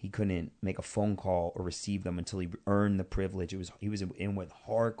make a phone call or receive them until he earned the privilege. He was in with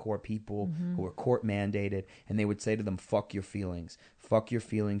hardcore people Mm-hmm. who were court mandated, and they would say to them, "Fuck your feelings. Fuck your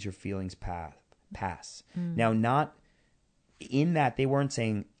feelings. Your feelings pass." Mm. Now, not in that they weren't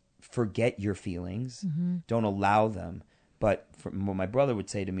saying forget your feelings, Mm-hmm. don't allow them. But what my brother would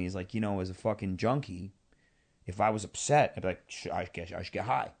say to me is like, you know, as a fucking junkie, if I was upset, I'd be like, I should get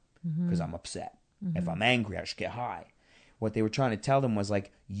high because I'm upset. If I'm angry, I should get high. What they were trying to tell them was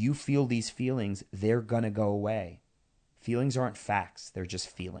like, you feel these feelings, they're going to go away. Feelings aren't facts. They're just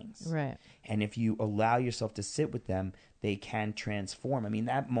feelings. Right. And if you allow yourself to sit with them, they can transform. I mean,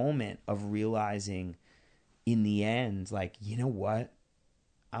 that moment of realizing in the end, like, you know what?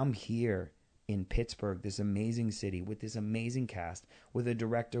 I'm here in Pittsburgh, this amazing city, with this amazing cast, with a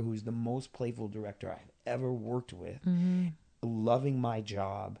director who's the most playful director I've ever worked with, loving my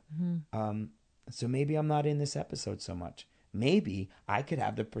job. So maybe I'm not in this episode so much. Maybe I could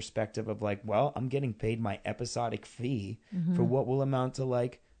have the perspective of like, well, I'm getting paid my episodic fee for what will amount to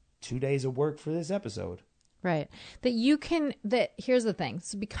like 2 days of work for this episode. Right. Here's the thing.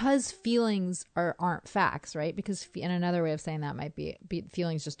 So because feelings aren't facts, right? Because, and another way of saying that might be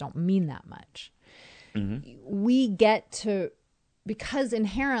feelings just don't mean that much. Mm-hmm. We get to, because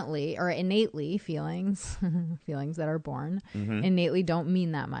inherently or innately feelings that are born innately don't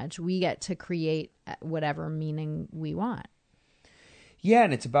mean that much. We get to create whatever meaning we want. Yeah,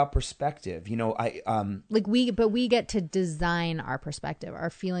 and it's about perspective. You know, we get to design our perspective. Our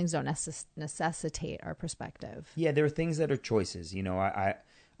feelings don't necessitate our perspective. Yeah, there are things that are choices. You know,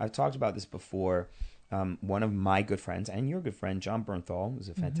 I've talked about this before. One of my good friends and your good friend, John Bernthal, who's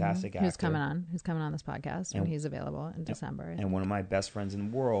a fantastic actor. Who's coming on this podcast when he's available in December. And one of my best friends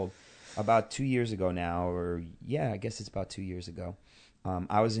in the world. About 2 years ago now, I guess it's about 2 years ago.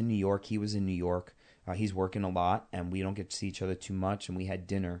 I was in New York. He was in New York. He's working a lot, and we don't get to see each other too much. And we had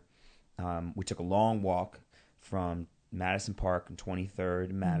dinner. We took a long walk from Madison Park and 23rd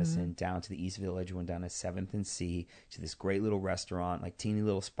and Madison down to the East Village. We went down to 7th and C to this great little restaurant, like teeny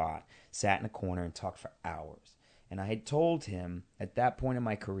little spot. Sat in a corner and talked for hours. And I had told him at that point in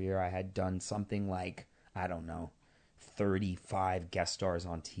my career, I had done something like, I don't know, 35 guest stars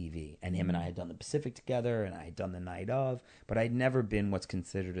on TV. And him and I had done The Pacific together, and I had done The Night Of, but I'd never been what's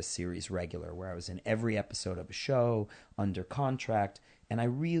considered a series regular, where I was in every episode of a show, under contract, and I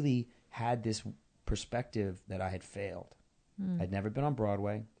really had this perspective that I had failed. I'd never been on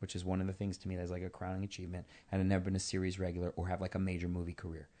Broadway, which is one of the things to me that's like a crowning achievement, and I'd never been a series regular or have like a major movie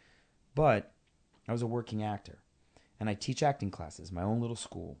career. But I was a working actor, and I teach acting classes, my own little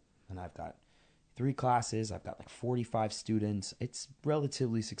school, and I've got 3 classes. I've got like 45 students. It's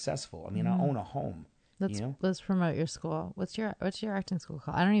relatively successful. I mean, I own a home. Let's promote your school. What's your acting school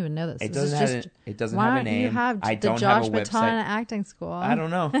called? I don't even know this. It doesn't have a name. You have I the don't Josh have a Baton website. Acting School. I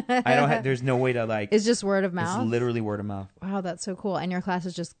don't know. I don't have. There's no way to like. It's just word of mouth. It's literally word of mouth. Wow, that's so cool. And your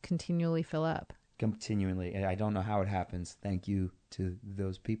classes just continually fill up. Continually. I don't know how it happens. Thank you to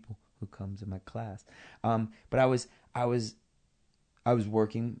those people who come to my class. But I was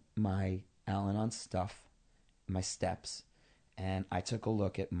working my Al-Anon stuff, my steps, and I took a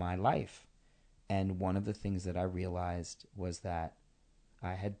look at my life. And one of the things that I realized was that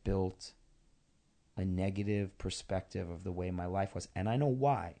I had built a negative perspective of the way my life was. And I know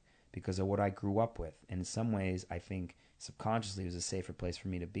why, because of what I grew up with. And in some ways, I think subconsciously it was a safer place for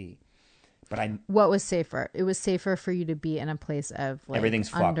me to be. But what was safer? It was safer for you to be in a place of like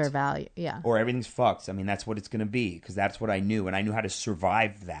everything's undervalue. Yeah. Or everything's fucked. I mean, that's what it's going to be, because that's what I knew. And I knew how to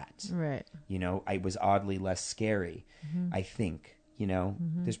survive that. Right. You know, it was oddly less scary, I think. You know,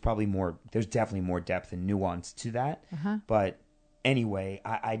 there's definitely more depth and nuance to that. But anyway,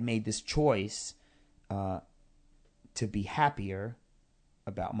 I made this choice to be happier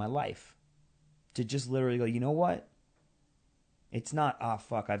about my life. To just literally go, you know what? It's not,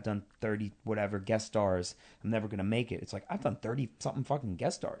 fuck, I've done 30 whatever guest stars. I'm never going to make it. It's like, I've done 30 something fucking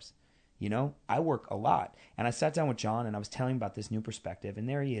guest stars. You know, I work a lot. And I sat down with John and I was telling him about this new perspective. And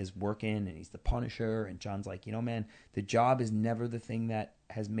there he is working and he's the Punisher. And John's like, you know, man, the job is never the thing that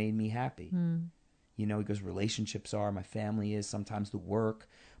has made me happy. You know, he goes, relationships are, my family is, sometimes the work,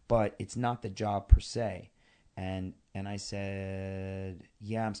 but it's not the job per se. And I said,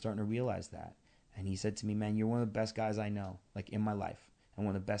 yeah, I'm starting to realize that. And he said to me, man, you're one of the best guys I know, like in my life, and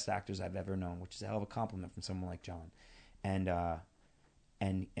one of the best actors I've ever known, which is a hell of a compliment from someone like John.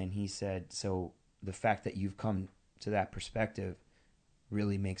 And he said, so the fact that you've come to that perspective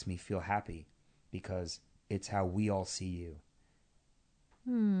really makes me feel happy. because it's how we all see you.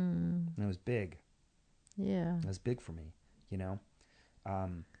 Hmm. And it was big. Yeah. It was big for me, you know,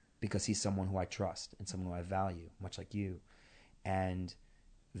 because he's someone who I trust and someone who I value, much like you. And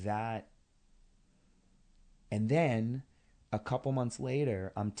then a couple months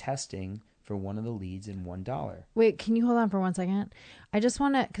later, I'm testing for one of the leads in $1. Wait, can you hold on for 1 second? I just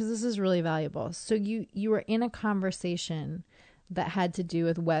want to, because this is really valuable. So you were in a conversation that had to do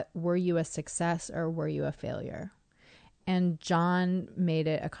with were you a success or were you a failure? And John made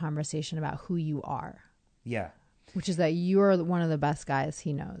it a conversation about who you are. Yeah. Which is that you're one of the best guys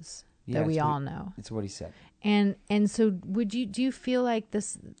he knows, that we all know. It's what he said. And so do you feel like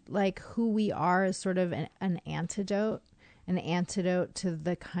this, like who we are is sort of an antidote to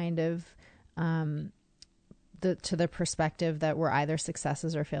the kind of, to the perspective that we're either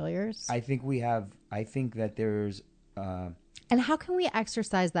successes or failures? I think that there's, and how can we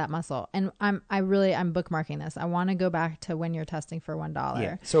exercise that muscle? And I'm bookmarking this. I want to go back to when you're testing for $1.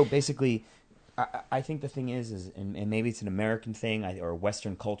 yeah. So basically, I think the thing is and maybe it's an American thing or a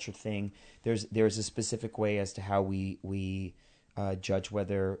Western culture thing. There's a specific way as to how we judge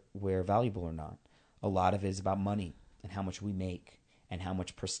whether we're valuable or not. A lot of it is about money and how much we make and how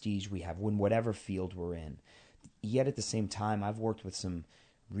much prestige we have in whatever field we're in. Yet at the same time, I've worked with some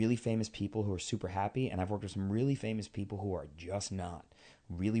really famous people who are super happy, and I've worked with some really famous people who are just not.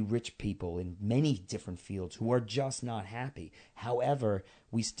 Really rich people in many different fields who are just not happy. However,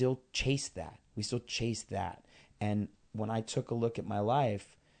 we still chase that. And when I took a look at my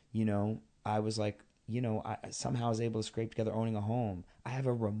life, you know, I was like, you know, I somehow was able to scrape together owning a home. I have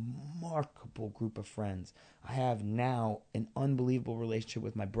a remarkable group of friends. I have now an unbelievable relationship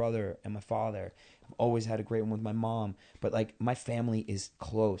with my brother and my father. I've always had a great one with my mom. But like my family is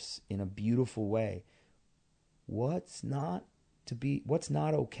close in a beautiful way. What's not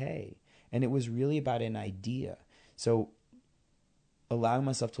okay? And it was really about an idea. So allowing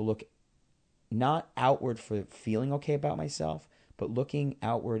myself to look not outward for feeling okay about myself, but looking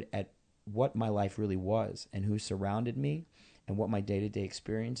outward at what my life really was and who surrounded me and what my day-to-day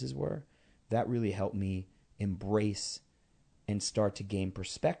experiences were, that really helped me embrace and start to gain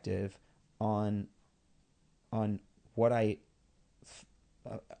perspective on what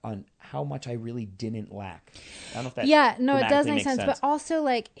on how much I really didn't lack. I don't know if that it does make sense. But also,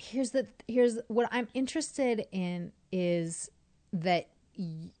 like, here's what I'm interested in is that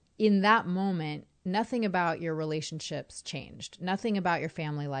in that moment, nothing about your relationships changed. Nothing about your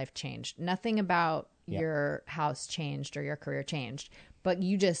family life changed. Nothing about your house changed or your career changed. But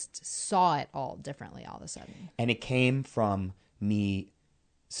you just saw it all differently all of a sudden. And it came from me.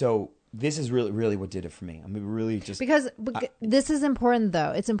 So this is really, really what did it for me. I mean, really just... Because this is important,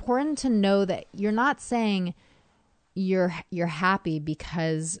 though. It's important to know that you're not saying you're happy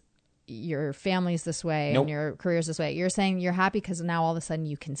because your family's this way and your career's this way. You're saying you're happy because now all of a sudden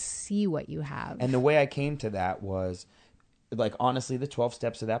you can see what you have. And the way I came to that was, like, honestly, the 12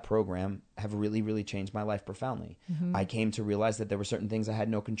 steps of that program have really, really changed my life profoundly. Mm-hmm. I came to realize that there were certain things I had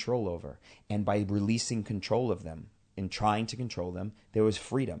no control over. And by releasing control of them and trying to control them, there was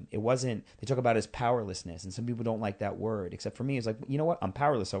freedom. It wasn't, they talk about it as powerlessness, and some people don't like that word, except for me. It's like, you know what? I'm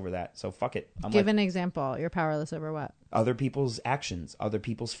powerless over that, so fuck it. Give an example. You're powerless over what? Other people's actions, other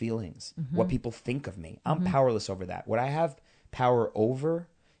people's feelings, what people think of me. I'm powerless over that. What I have power over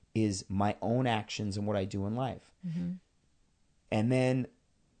is my own actions and what I do in life. Mm-hmm. And then,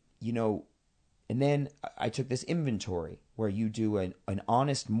 you know, I took this inventory where you do an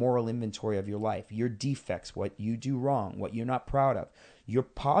honest moral inventory of your life, your defects, what you do wrong, what you're not proud of, your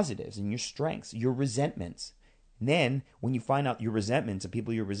positives and your strengths, your resentments. And then when you find out your resentments of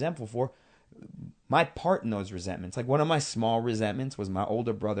people you're resentful for, my part in those resentments, like one of my small resentments was my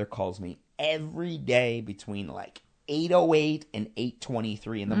older brother calls me every day between like 8:08 and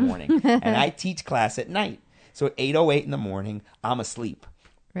 8:23 in the morning. And I teach class at night. So at 8:08 in the morning, I'm asleep.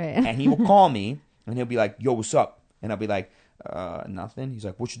 Right. And he will call me and he'll be like, yo, what's up? And I'll be like, nothing. He's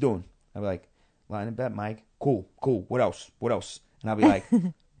like, what you doing? I'll be like, lying in bed, Mike. Cool. What else? And I'll be like,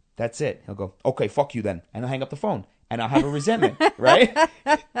 that's it. He'll go, okay, fuck you then. And I'll hang up the phone. And I'll have a resentment, right?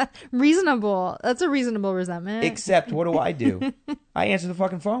 Reasonable. That's a reasonable resentment. Except what do? I answer the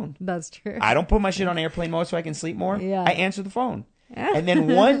fucking phone. That's true. I don't put my shit on airplane mode so I can sleep more. Yeah. I answer the phone. And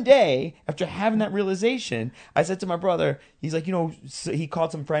then one day, after having that realization, I said to my brother, he's like, you know, so he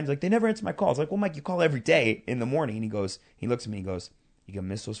called some friends, like, they never answer my calls. Like, well, Mike, you call every day in the morning. And he looks at me and goes, you gonna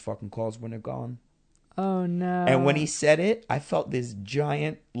miss those fucking calls when they're gone? Oh, no. And when he said it, I felt this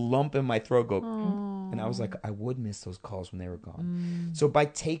giant lump in my throat go, And I was like, I would miss those calls when they were gone. So by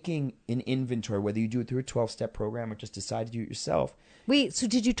taking an inventory, whether you do it through a 12-step program or just decide to do it yourself. Wait, so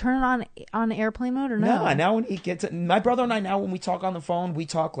did you turn it on airplane mode or no? No, now when he gets it, my brother and I, now when we talk on the phone, we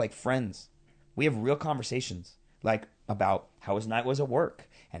talk like friends. We have real conversations, like about how his night was at work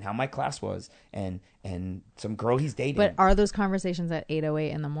and how my class was and some girl he's dating. But are those conversations at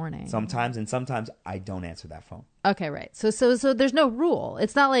 8:08 in the morning? Sometimes, and sometimes I don't answer that phone. Okay, right. So there's no rule.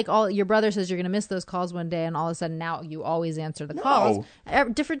 It's not like all your brother says you're going to miss those calls one day and all of a sudden now you always answer the calls.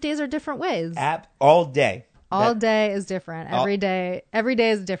 Different days are different ways. All day. All day is different. Every day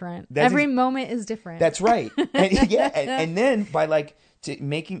is different. Every moment is different. That's right. And, and then by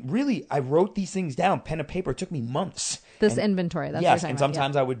I wrote these things down, pen and paper. It took me months. Inventory. That's yes, what and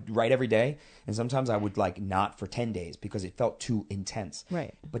sometimes I would write every day, and sometimes I would not for 10 days because it felt too intense.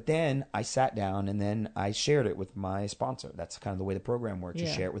 Right. But then I sat down and then I shared it with my sponsor. That's kind of the way the program works. You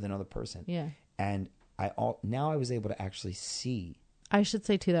share it with another person. Yeah. And now I was able to actually see. I should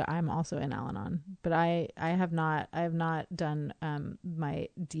say too that I'm also in Al-Anon, but I have not done my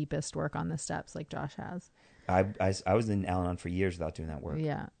deepest work on the steps like Josh has. I was in Al-Anon for years without doing that work.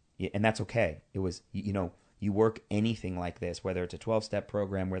 Yeah, and that's okay. It was you work anything like this, whether it's a 12-step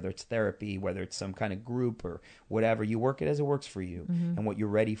program, whether it's therapy, whether it's some kind of group or whatever, you work it as it works for you and what you're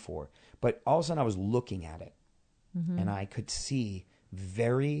ready for. But all of a sudden I was looking at it and I could see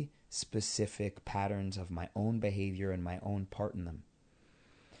very specific patterns of my own behavior and my own part in them.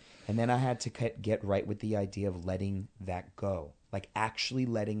 And then I had to get right with the idea of letting that go, like actually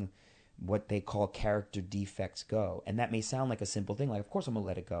letting what they call character defects go. And that may sound like a simple thing, like, of course I'm going to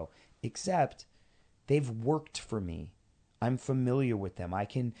let it go, except they've worked for me. I'm familiar with them. I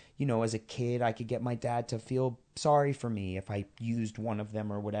can, as a kid, I could get my dad to feel sorry for me if I used one of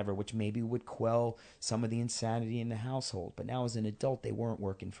them or whatever, which maybe would quell some of the insanity in the household. But now as an adult, they weren't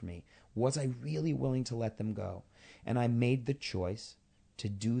working for me. Was I really willing to let them go? And I made the choice to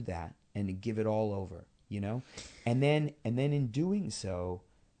do that and to give it all over, and then in doing so,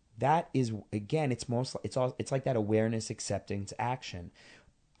 that is, again, it's like that awareness, acceptance, action.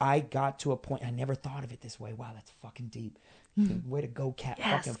 I got to a point, I never thought of it this way. Wow, that's fucking deep. Way to go, Kat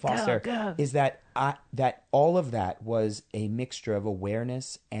fucking Foster. Go. Is that that all of that was a mixture of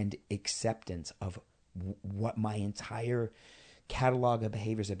awareness and acceptance of what my entire catalog of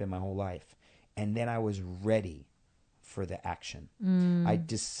behaviors have been my whole life. And then I was ready for the action. I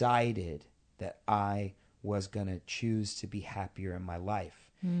decided that I was going to choose to be happier in my life.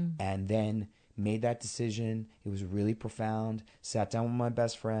 And then made that decision. It was really profound. Sat down with my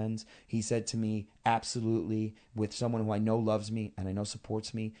best friends. He said to me, absolutely, with someone who I know loves me and I know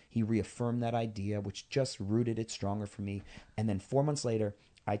supports me. He reaffirmed that idea, which just rooted it stronger for me. And then 4 months later,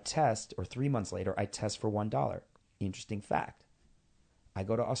 3 months later, I test for $1. Interesting fact. I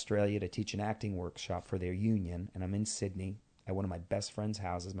go to Australia to teach an acting workshop for their union, and I'm in Sydney at one of my best friend's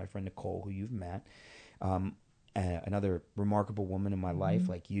houses, my friend Nicole, who you've met. Another remarkable woman in my life,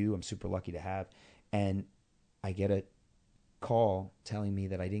 like you, I'm super lucky to have. And I get a call telling me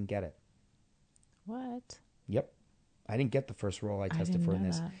that I didn't get it. What? Yep. I didn't get the first role I tested for in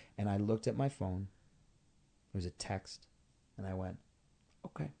this. That. And I looked at my phone. It was a text. And I went,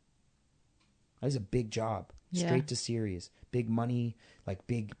 okay. That was a big job. Straight to series. Big money, like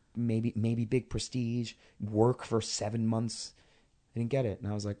big, maybe big prestige. Work for 7 months. I didn't get it.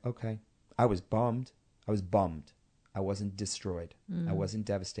 And I was like, okay. I was bummed. I wasn't destroyed. I wasn't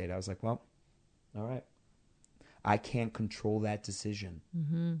devastated. I was like, well, all right. I can't control that decision.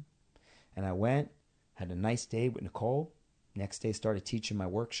 And I went, had a nice day with Nicole. Next day, started teaching my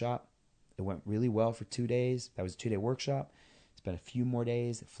workshop. It went really well for 2 days. That was a 2-day workshop. Spent a few more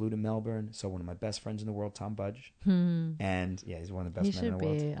days. Flew to Melbourne. Saw one of my best friends in the world, Tom Budge. And yeah, he's one of the best men in the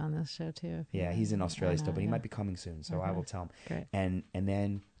world. He should be on this show too. Yeah, he's in Australia still, but he might be coming soon. So I will tell him. Great. And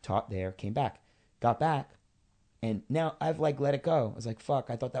then taught there, came back. Got back, and now I've let it go. I was like, fuck,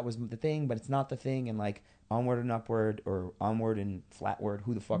 I thought that was the thing, but it's not the thing, and onward and upward, or onward and flatward,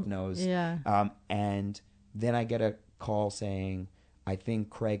 who the fuck knows? Yeah. And then I get a call saying, I think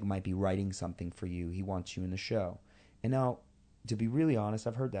Craig might be writing something for you. He wants you in the show. And now, to be really honest,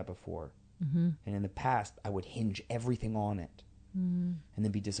 I've heard that before. And in the past, I would hinge everything on it and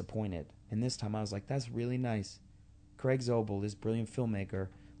then be disappointed. And this time I was like, that's really nice. Craig Zobel, this brilliant filmmaker,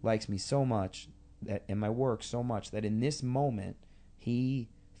 likes me so much, that in my work so much, that in this moment he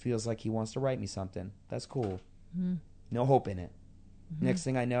feels like he wants to write me something. That's cool. No hope in it. Next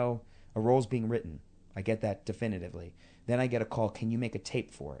thing I know, a role's being written. I get that definitively. Then I get a call, can you make a tape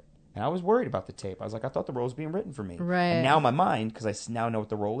for it? And I was worried about the tape. I was like, I thought the role was being written for me. Right. And now in my mind, because I now know what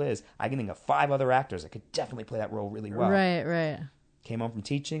the role is, I can think of 5 other actors that could definitely play that role really well. Right. Came home from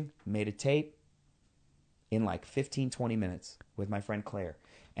teaching, made a tape, in like 15, 20 minutes with my friend Claire.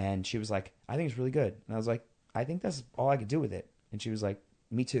 And she was like, I think it's really good. And I was like, I think that's all I could do with it. And she was like,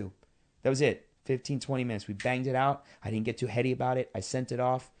 me too. That was it. 15, 20 minutes. We banged it out. I didn't get too heady about it. I sent it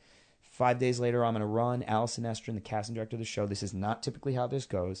off. 5 days later, I'm going to run. Allison Estrin, the casting director of the show, this is not typically how this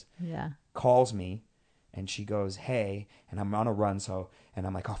goes, calls me. And she goes, hey, and I'm on a run, and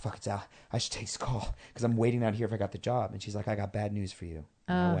I'm like, oh, fuck, it's out. I should take this call because I'm waiting out here if I got the job. And she's like, I got bad news for you.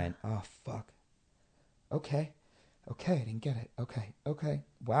 And I went, oh, fuck. Okay, I didn't get it. Okay,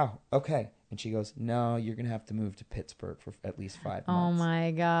 wow, okay. And she goes, no, you're going to have to move to Pittsburgh for at least 5 months. Oh,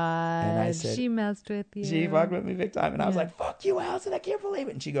 my God. And I said, she messed with you. She fucked with me big time. And I was like, fuck you, Allison, I can't believe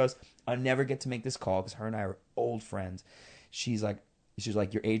it. And she goes, I'll never get to make this call because her and I are old friends. She's like,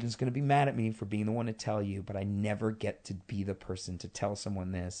 your agent's going to be mad at me for being the one to tell you, but I never get to be the person to tell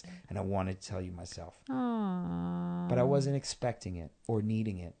someone this, and I wanted to tell you myself. Aww. But I wasn't expecting it or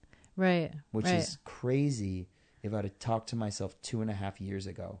needing it. Right. Which is crazy if I'd have talked to myself 2.5 years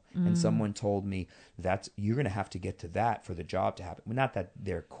ago and someone told me that you're going to have to get to that for the job to happen. Well, not that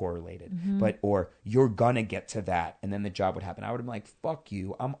they're correlated, but, or you're going to get to that and then the job would happen. I would have been like, fuck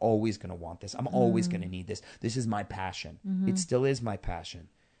you. I'm always going to want this. I'm always going to need this. This is my passion. It still is my passion.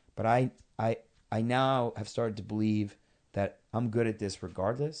 But I now have started to believe that I'm good at this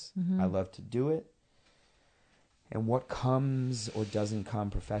regardless. I love to do it. And what comes or doesn't come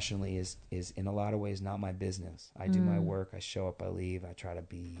professionally is in a lot of ways not my business. I do my work. I show up. I leave. I try to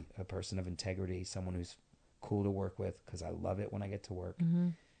be a person of integrity, someone who's cool to work with because I love it when I get to work.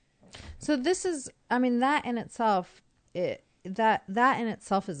 So this is, I mean, that in itself, that in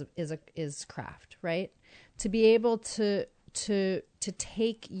itself is craft, right? To be able to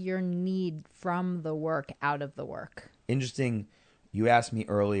take your need from the work out of the work. Interesting. You asked me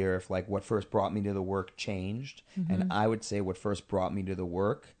earlier if like what first brought me to the work changed. And I would say what first brought me to the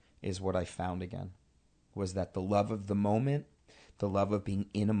work is what I found again. Was that the love of the moment, the love of being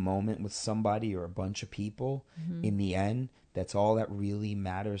in a moment with somebody or a bunch of people. In the end, that's all that really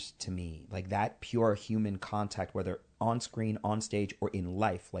matters to me. Like that pure human contact, whether on screen, on stage, or in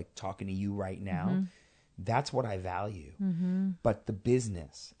life, like talking to you right now. That's what I value. But the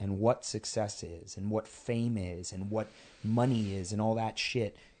business and what success is and what fame is and what money is and all that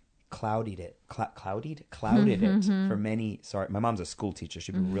shit clouded it for many. Sorry, my mom's a school teacher.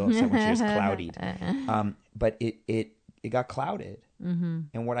 She'd be real upset when she was cloudied. But it got clouded.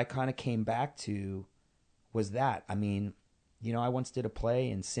 And what I kind of came back to was that. I mean, you know, I once did a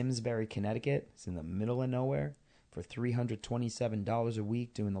play in Simsbury, Connecticut. It's in the middle of nowhere. For $327 a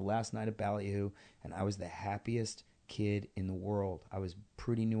week doing the last night of Ballyhoo, and I was the happiest kid in the world. I was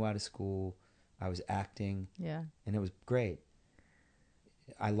pretty new out of school. I was acting. Yeah. And it was great.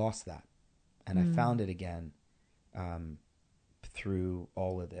 I lost that. And I found it again through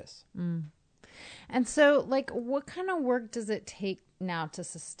all of this. And so, like, what kind of work does it take now to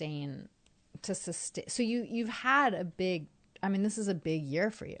sustain? So you've had a big, I mean, this is a big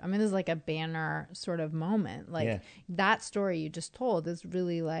year for you. I mean, this is like a banner sort of moment. Like that story you just told is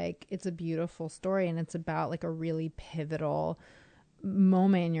really like, it's a beautiful story. And it's about like a really pivotal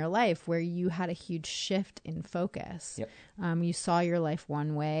moment in your life where you had a huge shift in focus. You saw your life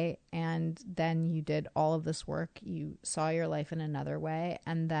one way and then you did all of this work. You saw your life in another way.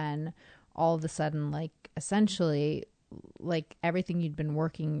 And then all of a sudden, like essentially like everything you'd been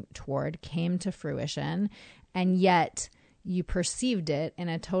working toward came to fruition. And yet you perceived it in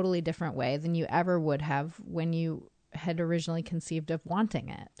a totally different way than you ever would have when you had originally conceived of wanting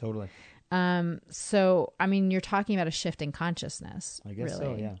it. Totally. So, I mean, you're talking about a shift in consciousness. I guess really.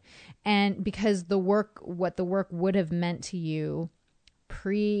 So, yeah. And because what the work would have meant to you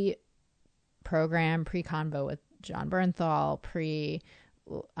pre-program, pre-convo with John Bernthal,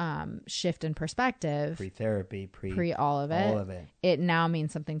 shift in perspective, pre-therapy, pre all of it, it now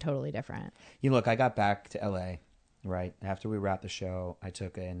means something totally different. You know, look, I got back to LA. Right. After we wrapped the show, I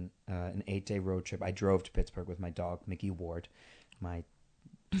took an 8-day road trip. I drove to Pittsburgh with my dog, Mickey Ward, my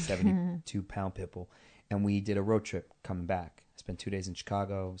 72-pound pit bull. And we did a road trip coming back. I spent 2 days in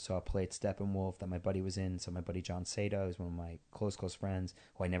Chicago, saw a play at Steppenwolf that my buddy was in. So my buddy John Seda, who's one of my close friends,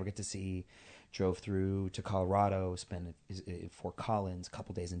 who I never get to see. Drove through to Colorado, spent Fort Collins, a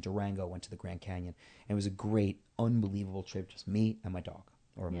couple days in Durango, went to the Grand Canyon. And it was a great, unbelievable trip, just me and my dog.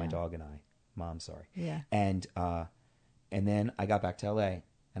 Or my dog and I. Mom, sorry. Yeah. And then I got back to LA,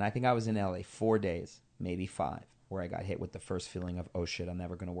 and I think I was in LA 4 days, maybe 5, where I got hit with the first feeling of, oh shit, I'm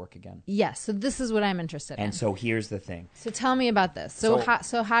never going to work again. Yes. So this is what I'm interested in. And so here's the thing. So tell me about this.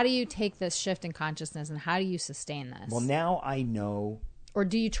 So how do you take this shift in consciousness and how do you sustain this? Well, now I know. Or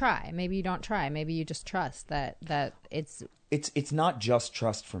do you try? Maybe you don't try. Maybe you just trust that it's not just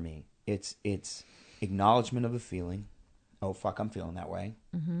trust for me. It's acknowledgement of the feeling. Oh, fuck, I'm feeling that way.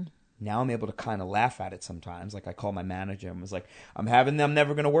 Mm-hmm. Now I'm able to kind of laugh at it sometimes. Like I call my manager and was like, I'm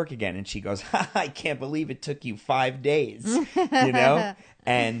never going to work again. And she goes, I can't believe it took you 5 days, you know?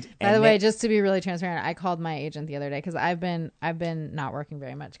 And by the way, just to be really transparent, I called my agent the other day because I've been not working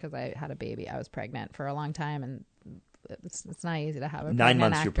very much because I had a baby. I was pregnant for a long time, and it's not easy to have a 9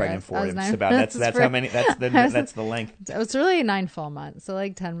 months actress. you're pregnant for. It's About that's how many. That's the length. It was really 9 full months, so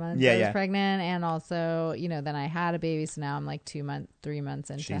like 10 months. Yeah, I was pregnant, and also then I had a baby, so now I'm like 3 months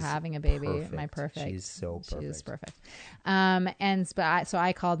into She's having a baby. perfect. My perfect. She's so perfect. She's perfect. So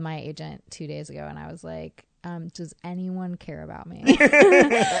I called my agent 2 days ago, and I was like, does anyone care about me?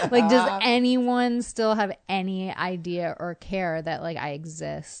 Like, does anyone still have any idea or care that like I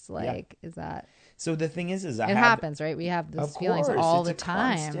exist? Like, is that? So the thing is it happens, right? We have these feelings all the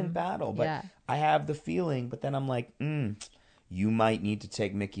time. It's a constant battle, but I have the feeling, but then I'm like, you might need to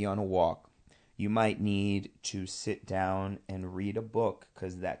take Mickey on a walk. You might need to sit down and read a book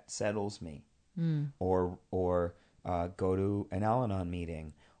because that settles me. Or go to an Al-Anon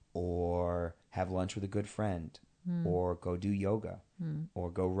meeting, or have lunch with a good friend, or go do yoga, or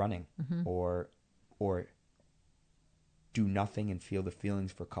go running, or do nothing and feel the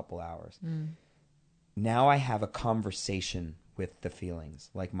feelings for a couple hours. Now I have a conversation with the feelings.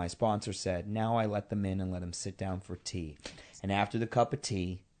 Like my sponsor said, now I let them in and let them sit down for tea. And after the cup of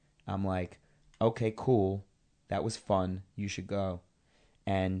tea, I'm like, okay, cool. That was fun. You should go.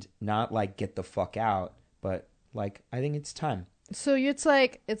 And not like get the fuck out, but like, I think it's time. So it's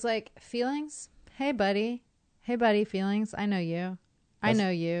like feelings. Hey buddy, feelings. I know you. I know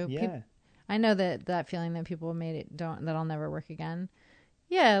you. Yeah. I know that feeling that people made it that I'll never work again.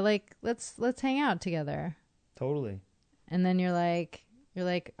 Yeah, like let's hang out together. Totally. And then you're like,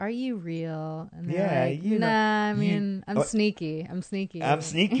 are you real? And yeah, like, nah. I mean, I'm sneaky. I'm sneaky.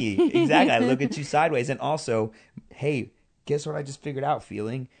 Exactly. I look at you sideways, and also, hey, guess what? I just figured out.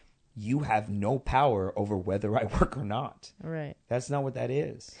 Feeling, you have no power over whether I work or not. Right. That's not what that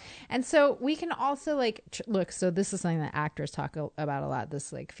is. And so we can also like look. So this is something that actors talk about a lot.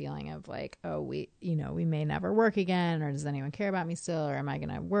 This like feeling of like, oh, we may never work again, or does anyone care about me still, or am I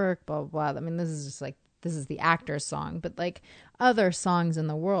going to work? Blah blah blah. I mean, this is the actor's song, but like other songs in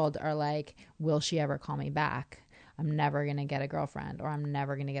the world are like, will she ever call me back? I'm never going to get a girlfriend, or I'm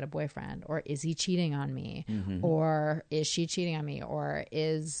never going to get a boyfriend, or is he cheating on me? Or is she cheating on me? Or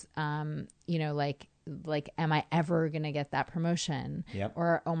is, like, am I ever going to get that promotion? Yep.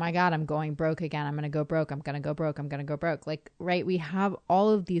 Or, oh my God, I'm going broke again. I'm going to go broke. I'm going to go broke. I'm going to go broke. Like, right. We have all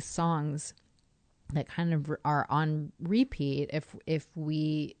of these songs that kind of are on repeat if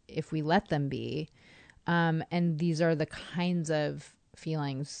we let them be. And these are the kinds of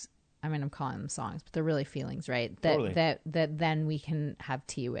feelings. I mean, I'm calling them songs, but they're really feelings, right? Totally. That then we can have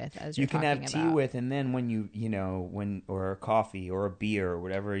tea with, as you're talking about. You can have tea with, and then when or a coffee or a beer or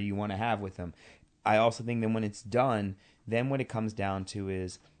whatever you want to have with them. I also think that when it's done, then what it comes down to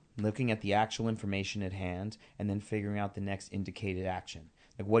is looking at the actual information at hand and then figuring out the next indicated action.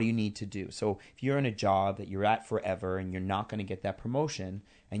 Like, what do you need to do? So if you're in a job that you're at forever and you're not going to get that promotion,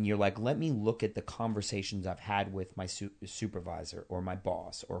 and you're like, let me look at the conversations I've had with my supervisor or my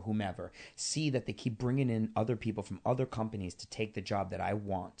boss or whomever, see that they keep bringing in other people from other companies to take the job that I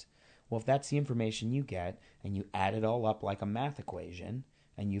want. Well, if that's the information you get and you add it all up like a math equation,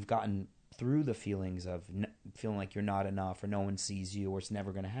 and you've gotten through the feelings of feeling like you're not enough or no one sees you or it's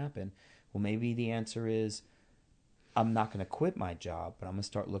never going to happen, well, maybe the answer is, I'm not going to quit my job, but I'm going to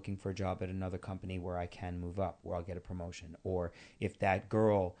start looking for a job at another company where I can move up, where I'll get a promotion. Or if that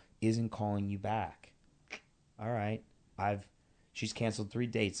girl isn't calling you back, all right, she's canceled 3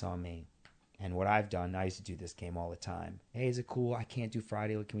 dates on me. And what I've done, I used to do this game all the time. Hey, is it cool? I can't do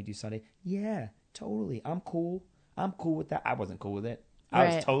Friday. Can we do Sunday? Yeah, totally. I'm cool. I'm cool with that. I wasn't cool with it. I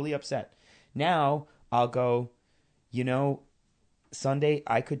was totally upset. Now I'll go, Sunday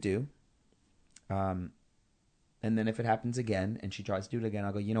I could do. And then if it happens again and she tries to do it again,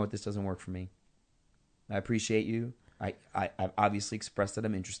 I'll go, you know what, this doesn't work for me. I appreciate you. I've obviously expressed that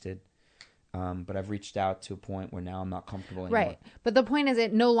I'm interested. But I've reached out to a point where now I'm not comfortable anymore. Right. But the point is,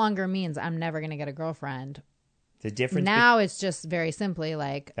 it no longer means I'm never going to get a girlfriend. The difference now it's just very simply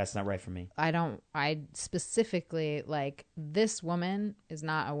like, that's not right for me. I specifically like, this woman is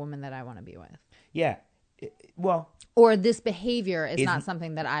not a woman that I want to be with. Yeah. Or this behavior is not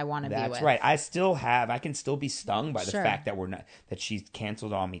something that I want to be with. That's right. I can still be stung by the fact that she's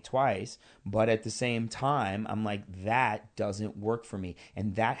canceled on me twice. But at the same time, I'm like, that doesn't work for me.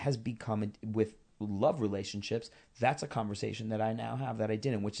 And that has become with love relationships, that's a conversation that I now have that I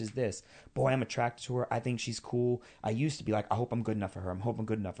didn't, which is this. Boy, I'm attracted to her. I think she's cool. I used to be like, I hope I'm good enough for her. I'm hoping I'm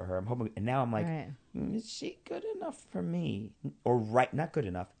good enough for her. And now I'm like, Right. Is she good enough for me? Or right, not good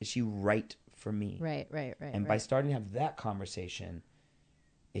enough. Is she right for me? Right. And by starting to have that conversation,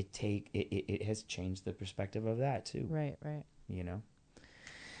 it has changed the perspective of that too. Right. You know?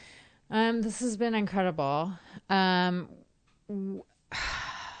 This has been incredible.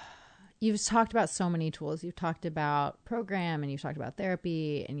 You've talked about so many tools. You've talked about program, and you've talked about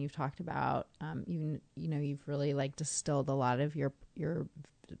therapy, and you've talked about you've really like distilled a lot of your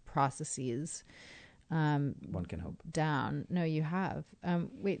processes One can hope. down. No, you have.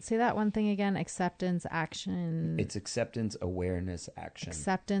 Wait, say that one thing again. Acceptance, action. It's acceptance, awareness, action.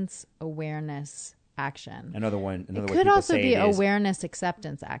 Acceptance, awareness, action. Another way It could people also say be it is, awareness,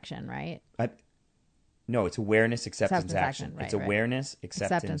 acceptance, action, right? no, it's awareness, acceptance, action. Right, it's right. awareness,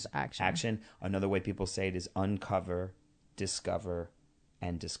 acceptance, action. Another way people say it is uncover, discover,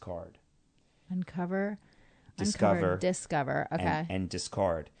 and discard. Uncover, Discover, discover. Okay. and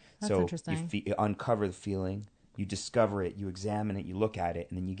discard. That's so interesting. You uncover the feeling, you discover it, you examine it, you look at it,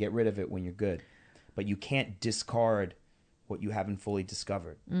 and then you get rid of it when you're good. But you can't discard what you haven't fully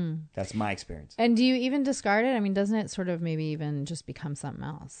discovered. That's my experience. And do you even discard it? I mean, doesn't it sort of maybe even just become something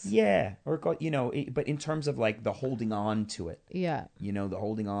else? Yeah, or but in terms of like the holding on to it, Yeah. the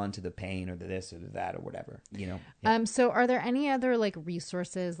holding on to the pain or the this or the that or whatever, Yeah. So are there any other like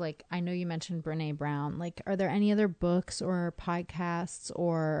resources? Like I know you mentioned Brene Brown. Like, are there any other books or podcasts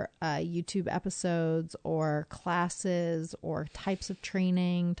or YouTube episodes or classes or types of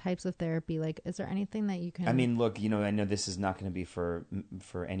training, types of therapy? Like, is there anything that you can? I mean, look, I know this is not going to be for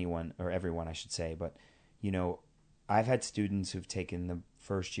anyone or everyone, I should say, but I've had students who've taken the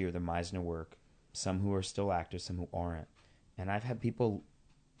first year of the Meisner work, some who are still actors, some who aren't, and I've had people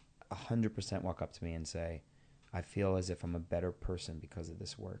 100% walk up to me and say, I feel as if I'm a better person because of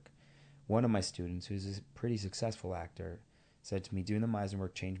this work. One of my students, who's a pretty successful actor, said to me, doing the Meisner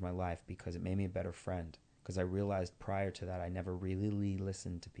work changed my life because it made me a better friend, because I realized prior to that I never really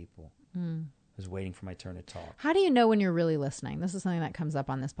listened to people. I was waiting for my turn to talk. How do you know when you're really listening? This is something that comes up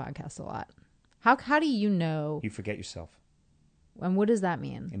on this podcast a lot. How do you know? You forget yourself. And what does that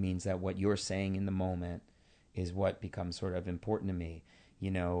mean? It means that what you're saying in the moment is what becomes sort of important to me.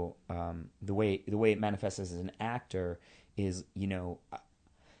 The way it manifests as an actor is,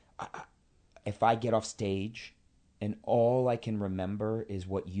 if I get off stage and all I can remember is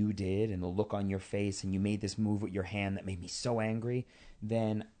what you did and the look on your face and you made this move with your hand that made me so angry,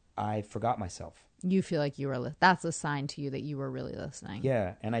 then I forgot myself. You feel like you were. That's a sign to you that you were really listening.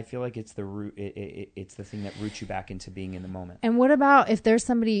 Yeah, and I feel like it's the root. It's the thing that roots you back into being in the moment. And what about if there's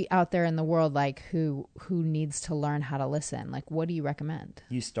somebody out there in the world like who needs to learn how to listen? Like, what do you recommend?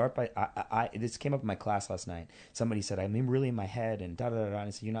 You start by. This came up in my class last night. Somebody said, "I'm really in my head," and da da da. And I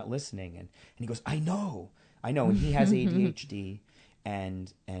said, "You're not listening." And he goes, "I know." And he has ADHD,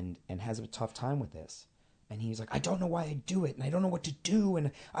 and has a tough time with this. And he's like, I don't know why I do it, and I don't know what to do,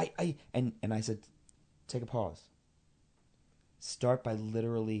 and I said, take a pause. Start by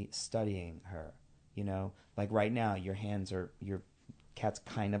literally studying her. Like right now, your cat's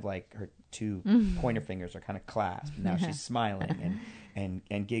kind of like her two pointer fingers are kind of clasped. Now she's smiling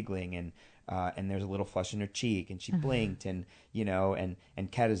and giggling, and there's a little flush in her cheek, and she blinked, and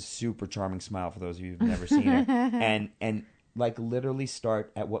Cat has a super charming smile for those of you who've never seen her, and like literally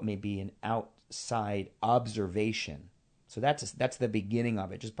start at what may be an outside observation. So that's the beginning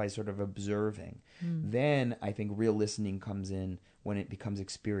of it, just by sort of observing. Then I think real listening comes in when it becomes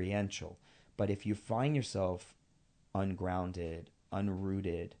experiential. But if you find yourself ungrounded,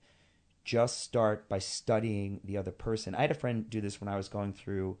 unrooted, just start by studying the other person. I had a friend do this when I was going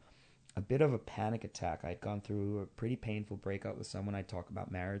through a bit of a panic attack. I'd gone through a pretty painful breakup with someone I talk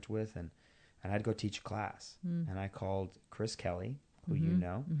about marriage with, and I had to go teach a class. And I called Chris Kelly, who you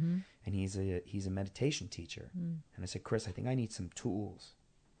know, and he's a meditation teacher. And I said, Chris, I think I need some tools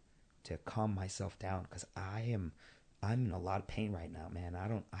to calm myself down, because I'm in a lot of pain right now, man.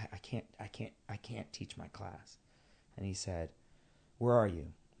 I can't teach my class. And he said, where are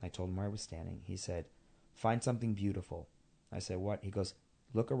you? I told him where I was standing. He said, find something beautiful. I said, what? He goes,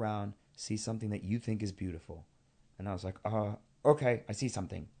 look around, see something that you think is beautiful. And I was like, okay, I see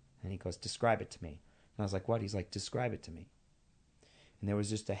something. And he goes, describe it to me. And I was like, what? He's like, describe it to me. And there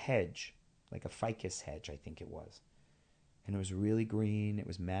was just a hedge, like a ficus hedge, I think it was. And it was really green. It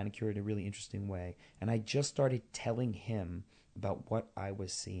was manicured in a really interesting way. And I just started telling him about what I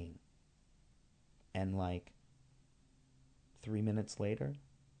was seeing. And like 3 minutes later,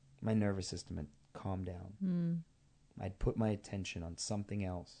 my nervous system had calmed down. I'd put my attention on something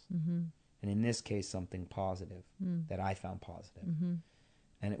else. And in this case, something positive that I found positive.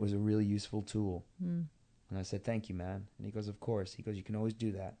 And it was a really useful tool. And I said, thank you, man. And he goes, of course. He goes, you can always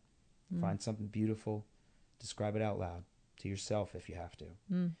do that. Find something beautiful, describe it out loud to yourself if you have to.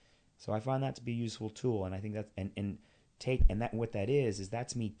 So I find that to be a useful tool. And I think that's, what that is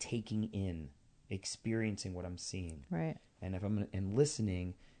that's me taking in, experiencing what I'm seeing. Right. And and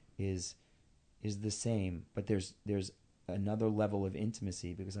listening is the same, but there's another level of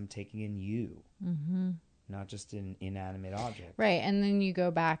intimacy because I'm taking in you, not just an inanimate object. Right. And then you go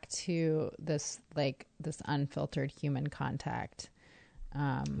back to this unfiltered human contact,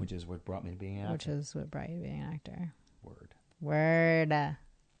 which is what brought me to being an actor. Which is what brought you to being an actor. Word.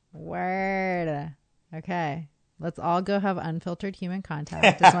 Okay. Let's all go have unfiltered human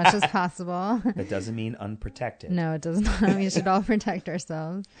contact as much as possible. That doesn't mean unprotected. No, it does not. We should all protect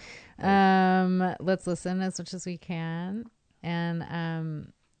ourselves. Let's listen as much as we can, and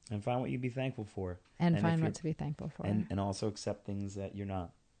find what you'd be thankful for, and find what to be thankful for, and also accept things that you're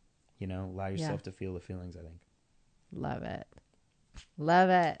not. Allow yourself to feel the feelings. I think. Love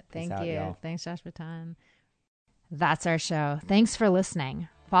it. Thank you. Y'all. Thanks, Josh Baton. That's our show. Thanks for listening.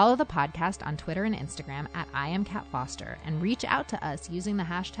 Follow the podcast on Twitter and Instagram at I am Kat Foster, and reach out to us using the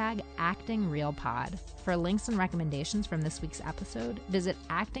hashtag ActingRealPod. For links and recommendations from this week's episode, visit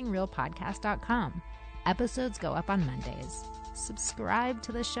actingrealpodcast.com. Episodes go up on Mondays. Subscribe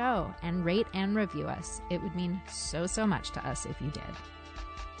to the show and rate and review us. It would mean so much to us if you did.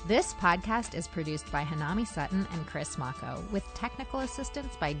 This podcast is produced by Hanami Sutton and Chris Mako, with technical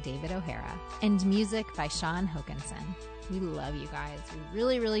assistance by David O'Hara, and music by Sean Hokinson. We love you guys. We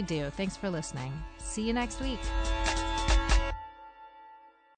really, really do. Thanks for listening. See you next week.